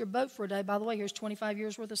going to rent your boat for a day. By the way, here's 25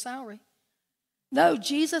 years' worth of salary. No,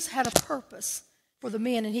 Jesus had a purpose for the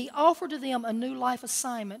men, and he offered to them a new life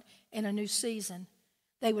assignment and a new season.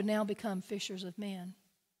 They would now become fishers of men.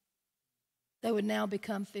 They would now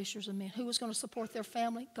become fishers of men. Who was going to support their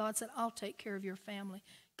family? God said, I'll take care of your family.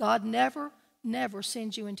 God never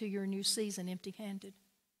sends you into your new season empty-handed.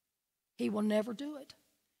 He will never do it.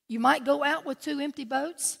 You might go out with 2 empty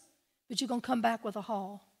boats, but you're going to come back with a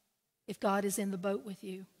haul if God is in the boat with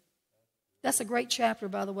you. That's a great chapter,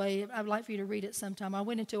 by the way. I'd like for you to read it sometime. I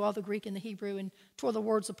went into all the Greek and the Hebrew and tore the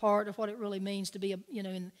words apart of what it really means to be,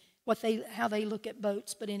 in how they look at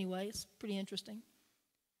boats. But anyway, it's pretty interesting.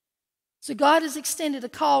 So God has extended a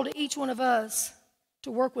call to each one of us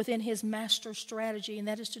to work within his master strategy, and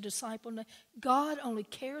that is to disciple. God only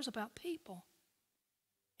cares about people.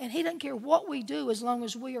 And he doesn't care what we do as long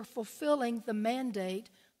as we are fulfilling the mandate,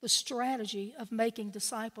 the strategy of making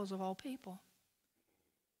disciples of all people.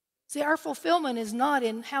 See, our fulfillment is not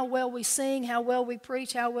in how well we sing, how well we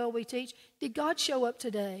preach, how well we teach. Did God show up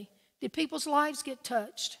today? Did people's lives get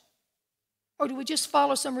touched? Or do we just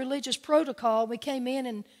follow some religious protocol? We came in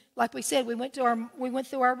and, like we said, we went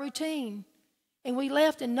through our routine. And we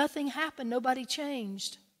left and nothing happened. Nobody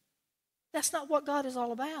changed. That's not what God is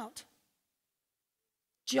all about.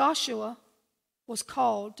 Joshua was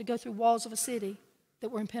called to go through walls of a city that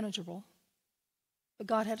were impenetrable. But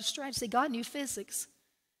God had a strategy. God knew physics.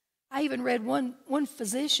 I even read one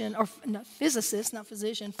physicist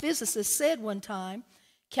said one time,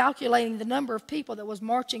 calculating the number of people that was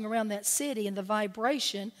marching around that city and the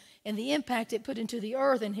vibration and the impact it put into the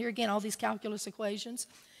earth, and here again, all these calculus equations,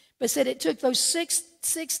 but said it took those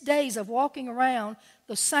six days of walking around,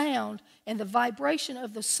 the sound and the vibration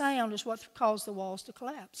of the sound is what caused the walls to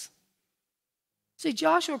collapse. See,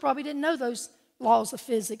 Joshua probably didn't know those laws of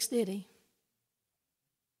physics, did he?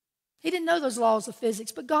 He didn't know those laws of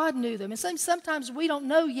physics, but God knew them. And sometimes we don't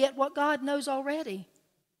know yet what God knows already.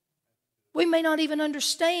 We may not even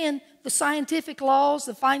understand the scientific laws,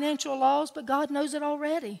 the financial laws, but God knows it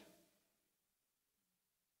already.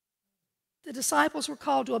 The disciples were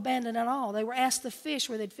called to abandon it all. They were asked to fish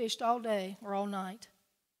where they'd fished all day or all night.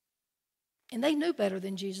 And they knew better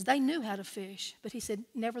than Jesus. They knew how to fish. But he said,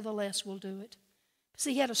 nevertheless, we'll do it.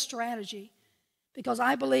 See, he had a strategy. Because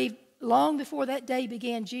I believe long before that day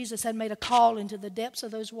began, Jesus had made a call into the depths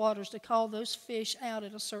of those waters to call those fish out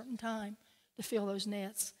at a certain time to fill those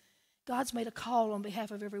nets. God's made a call on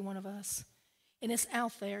behalf of every one of us. And it's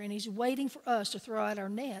out there. And he's waiting for us to throw out our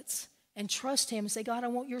nets and trust him and say, God, I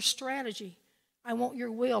want your strategy. I want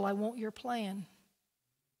your will. I want your plan.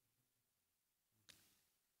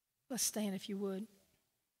 Let's stand if you would.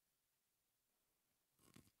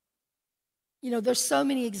 You know, there's so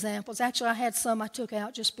many examples. Actually, I had some I took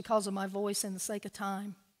out just because of my voice and the sake of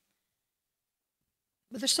time.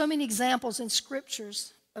 But there's so many examples in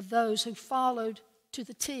scriptures of those who followed to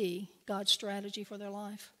the T God's strategy for their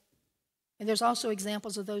life. And there's also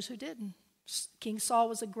examples of those who didn't. King Saul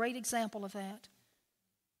was a great example of that.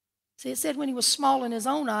 See, it said when he was small in his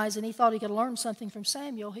own eyes and he thought he could learn something from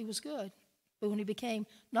Samuel, he was good. But when he became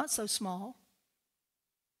not so small,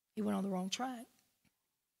 he went on the wrong track.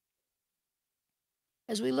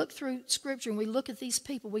 As we look through Scripture and we look at these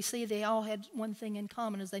people, we see they all had one thing in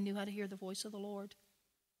common, is they knew how to hear the voice of the Lord.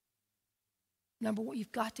 Number one,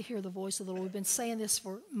 you've got to hear the voice of the Lord. We've been saying this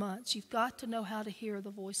for months. You've got to know how to hear the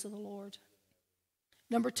voice of the Lord.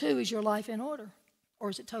 Number two, is your life in order, or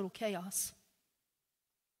is it total chaos?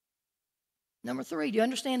 Number three, do you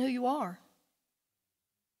understand who you are?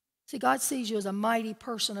 See, God sees you as a mighty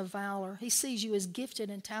person of valor. He sees you as gifted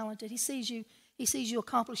and talented. He sees you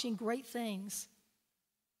accomplishing great things.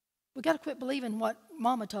 We've got to quit believing what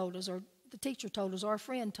Mama told us or the teacher told us, or our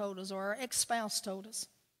friend told us, or our ex-spouse told us.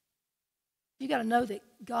 You got to know that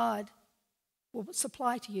God will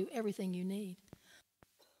supply to you everything you need.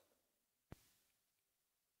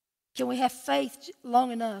 Can we have faith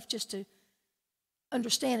long enough just to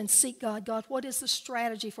understand and seek God? God, what is the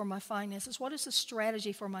strategy for my finances? What is the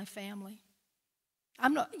strategy for my family?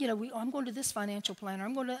 I'm not, I'm going to this financial planner.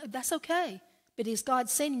 That's okay. But is God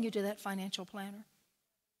sending you to that financial planner?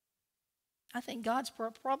 I think God's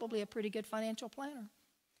probably a pretty good financial planner.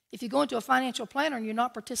 If you go into a financial planner and you're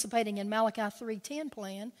not participating in Malachi 3:10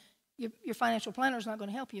 plan, your financial planner is not going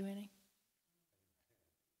to help you any.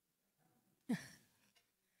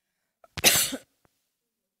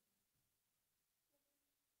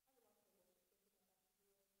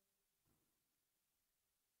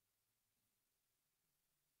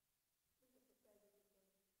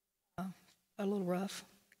 A little rough.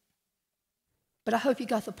 But I hope you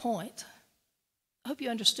got the point. I hope you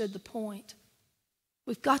understood the point.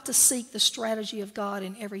 We've got to seek the strategy of God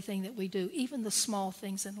in everything that we do, even the small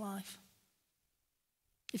things in life.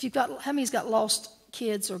 How many's got lost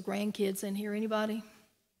kids or grandkids in here? Anybody?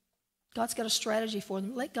 God's got a strategy for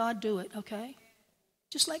them. Let God do it, okay?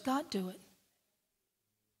 Just let God do it.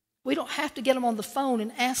 We don't have to get them on the phone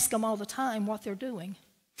and ask them all the time what they're doing.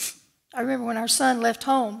 I remember when our son left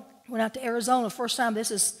home, went out to Arizona, first time,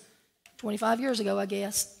 this is 25 years ago, I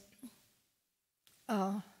guess.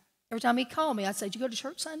 Every time he'd call me, I'd say, "Did you go to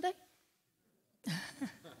church Sunday?"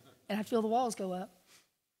 And I'd feel the walls go up.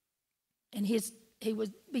 And he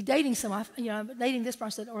would be dating dating this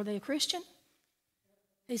person. I said, "Are they a Christian?"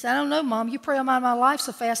 He said, "I don't know, Mom. You pray on my life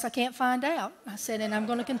so fast I can't find out." I said, "And I'm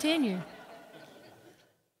going to continue."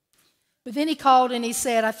 But then he called and he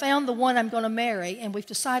said, "I found the one I'm going to marry, and we've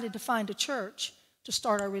decided to find a church to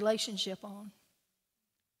start our relationship on."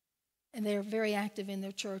 And they're very active in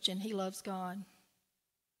their church, and he loves God.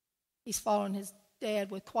 He's following his dad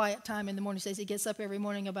with quiet time in the morning. He says he gets up every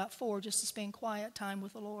morning about 4 just to spend quiet time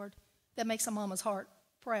with the Lord. That makes a mama's heart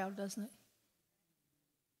proud, doesn't it?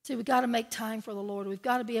 See, we've got to make time for the Lord. We've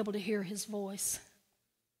got to be able to hear his voice.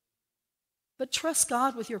 But trust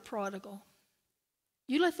God with your prodigal.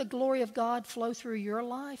 You let the glory of God flow through your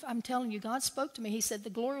life. I'm telling you, God spoke to me. He said the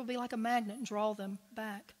glory will be like a magnet and draw them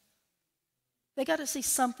back. They got to see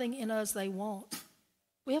something in us they want.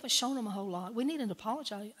 We haven't shown them a whole lot. We need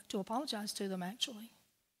to apologize to them, actually,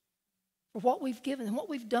 for what we've given them, what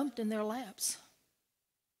we've dumped in their laps.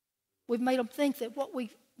 We've made them think that what we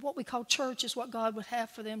call church is what God would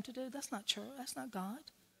have for them to do. That's not church. That's not God.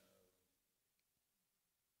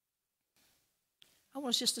 I want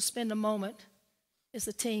us just to spend a moment as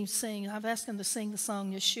the team sing. I've asked them to sing the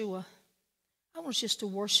song Yeshua. I want us just to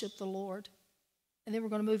worship the Lord. And then we're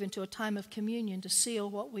going to move into a time of communion to seal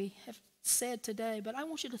what we have said today. But I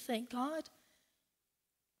want you to think, God,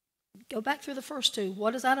 go back through the first two.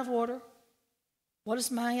 What is out of order? What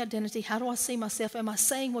is my identity? How do I see myself? Am I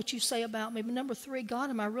saying what you say about me? But number 3,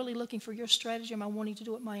 God, am I really looking for your strategy? Am I wanting to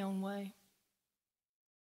do it my own way?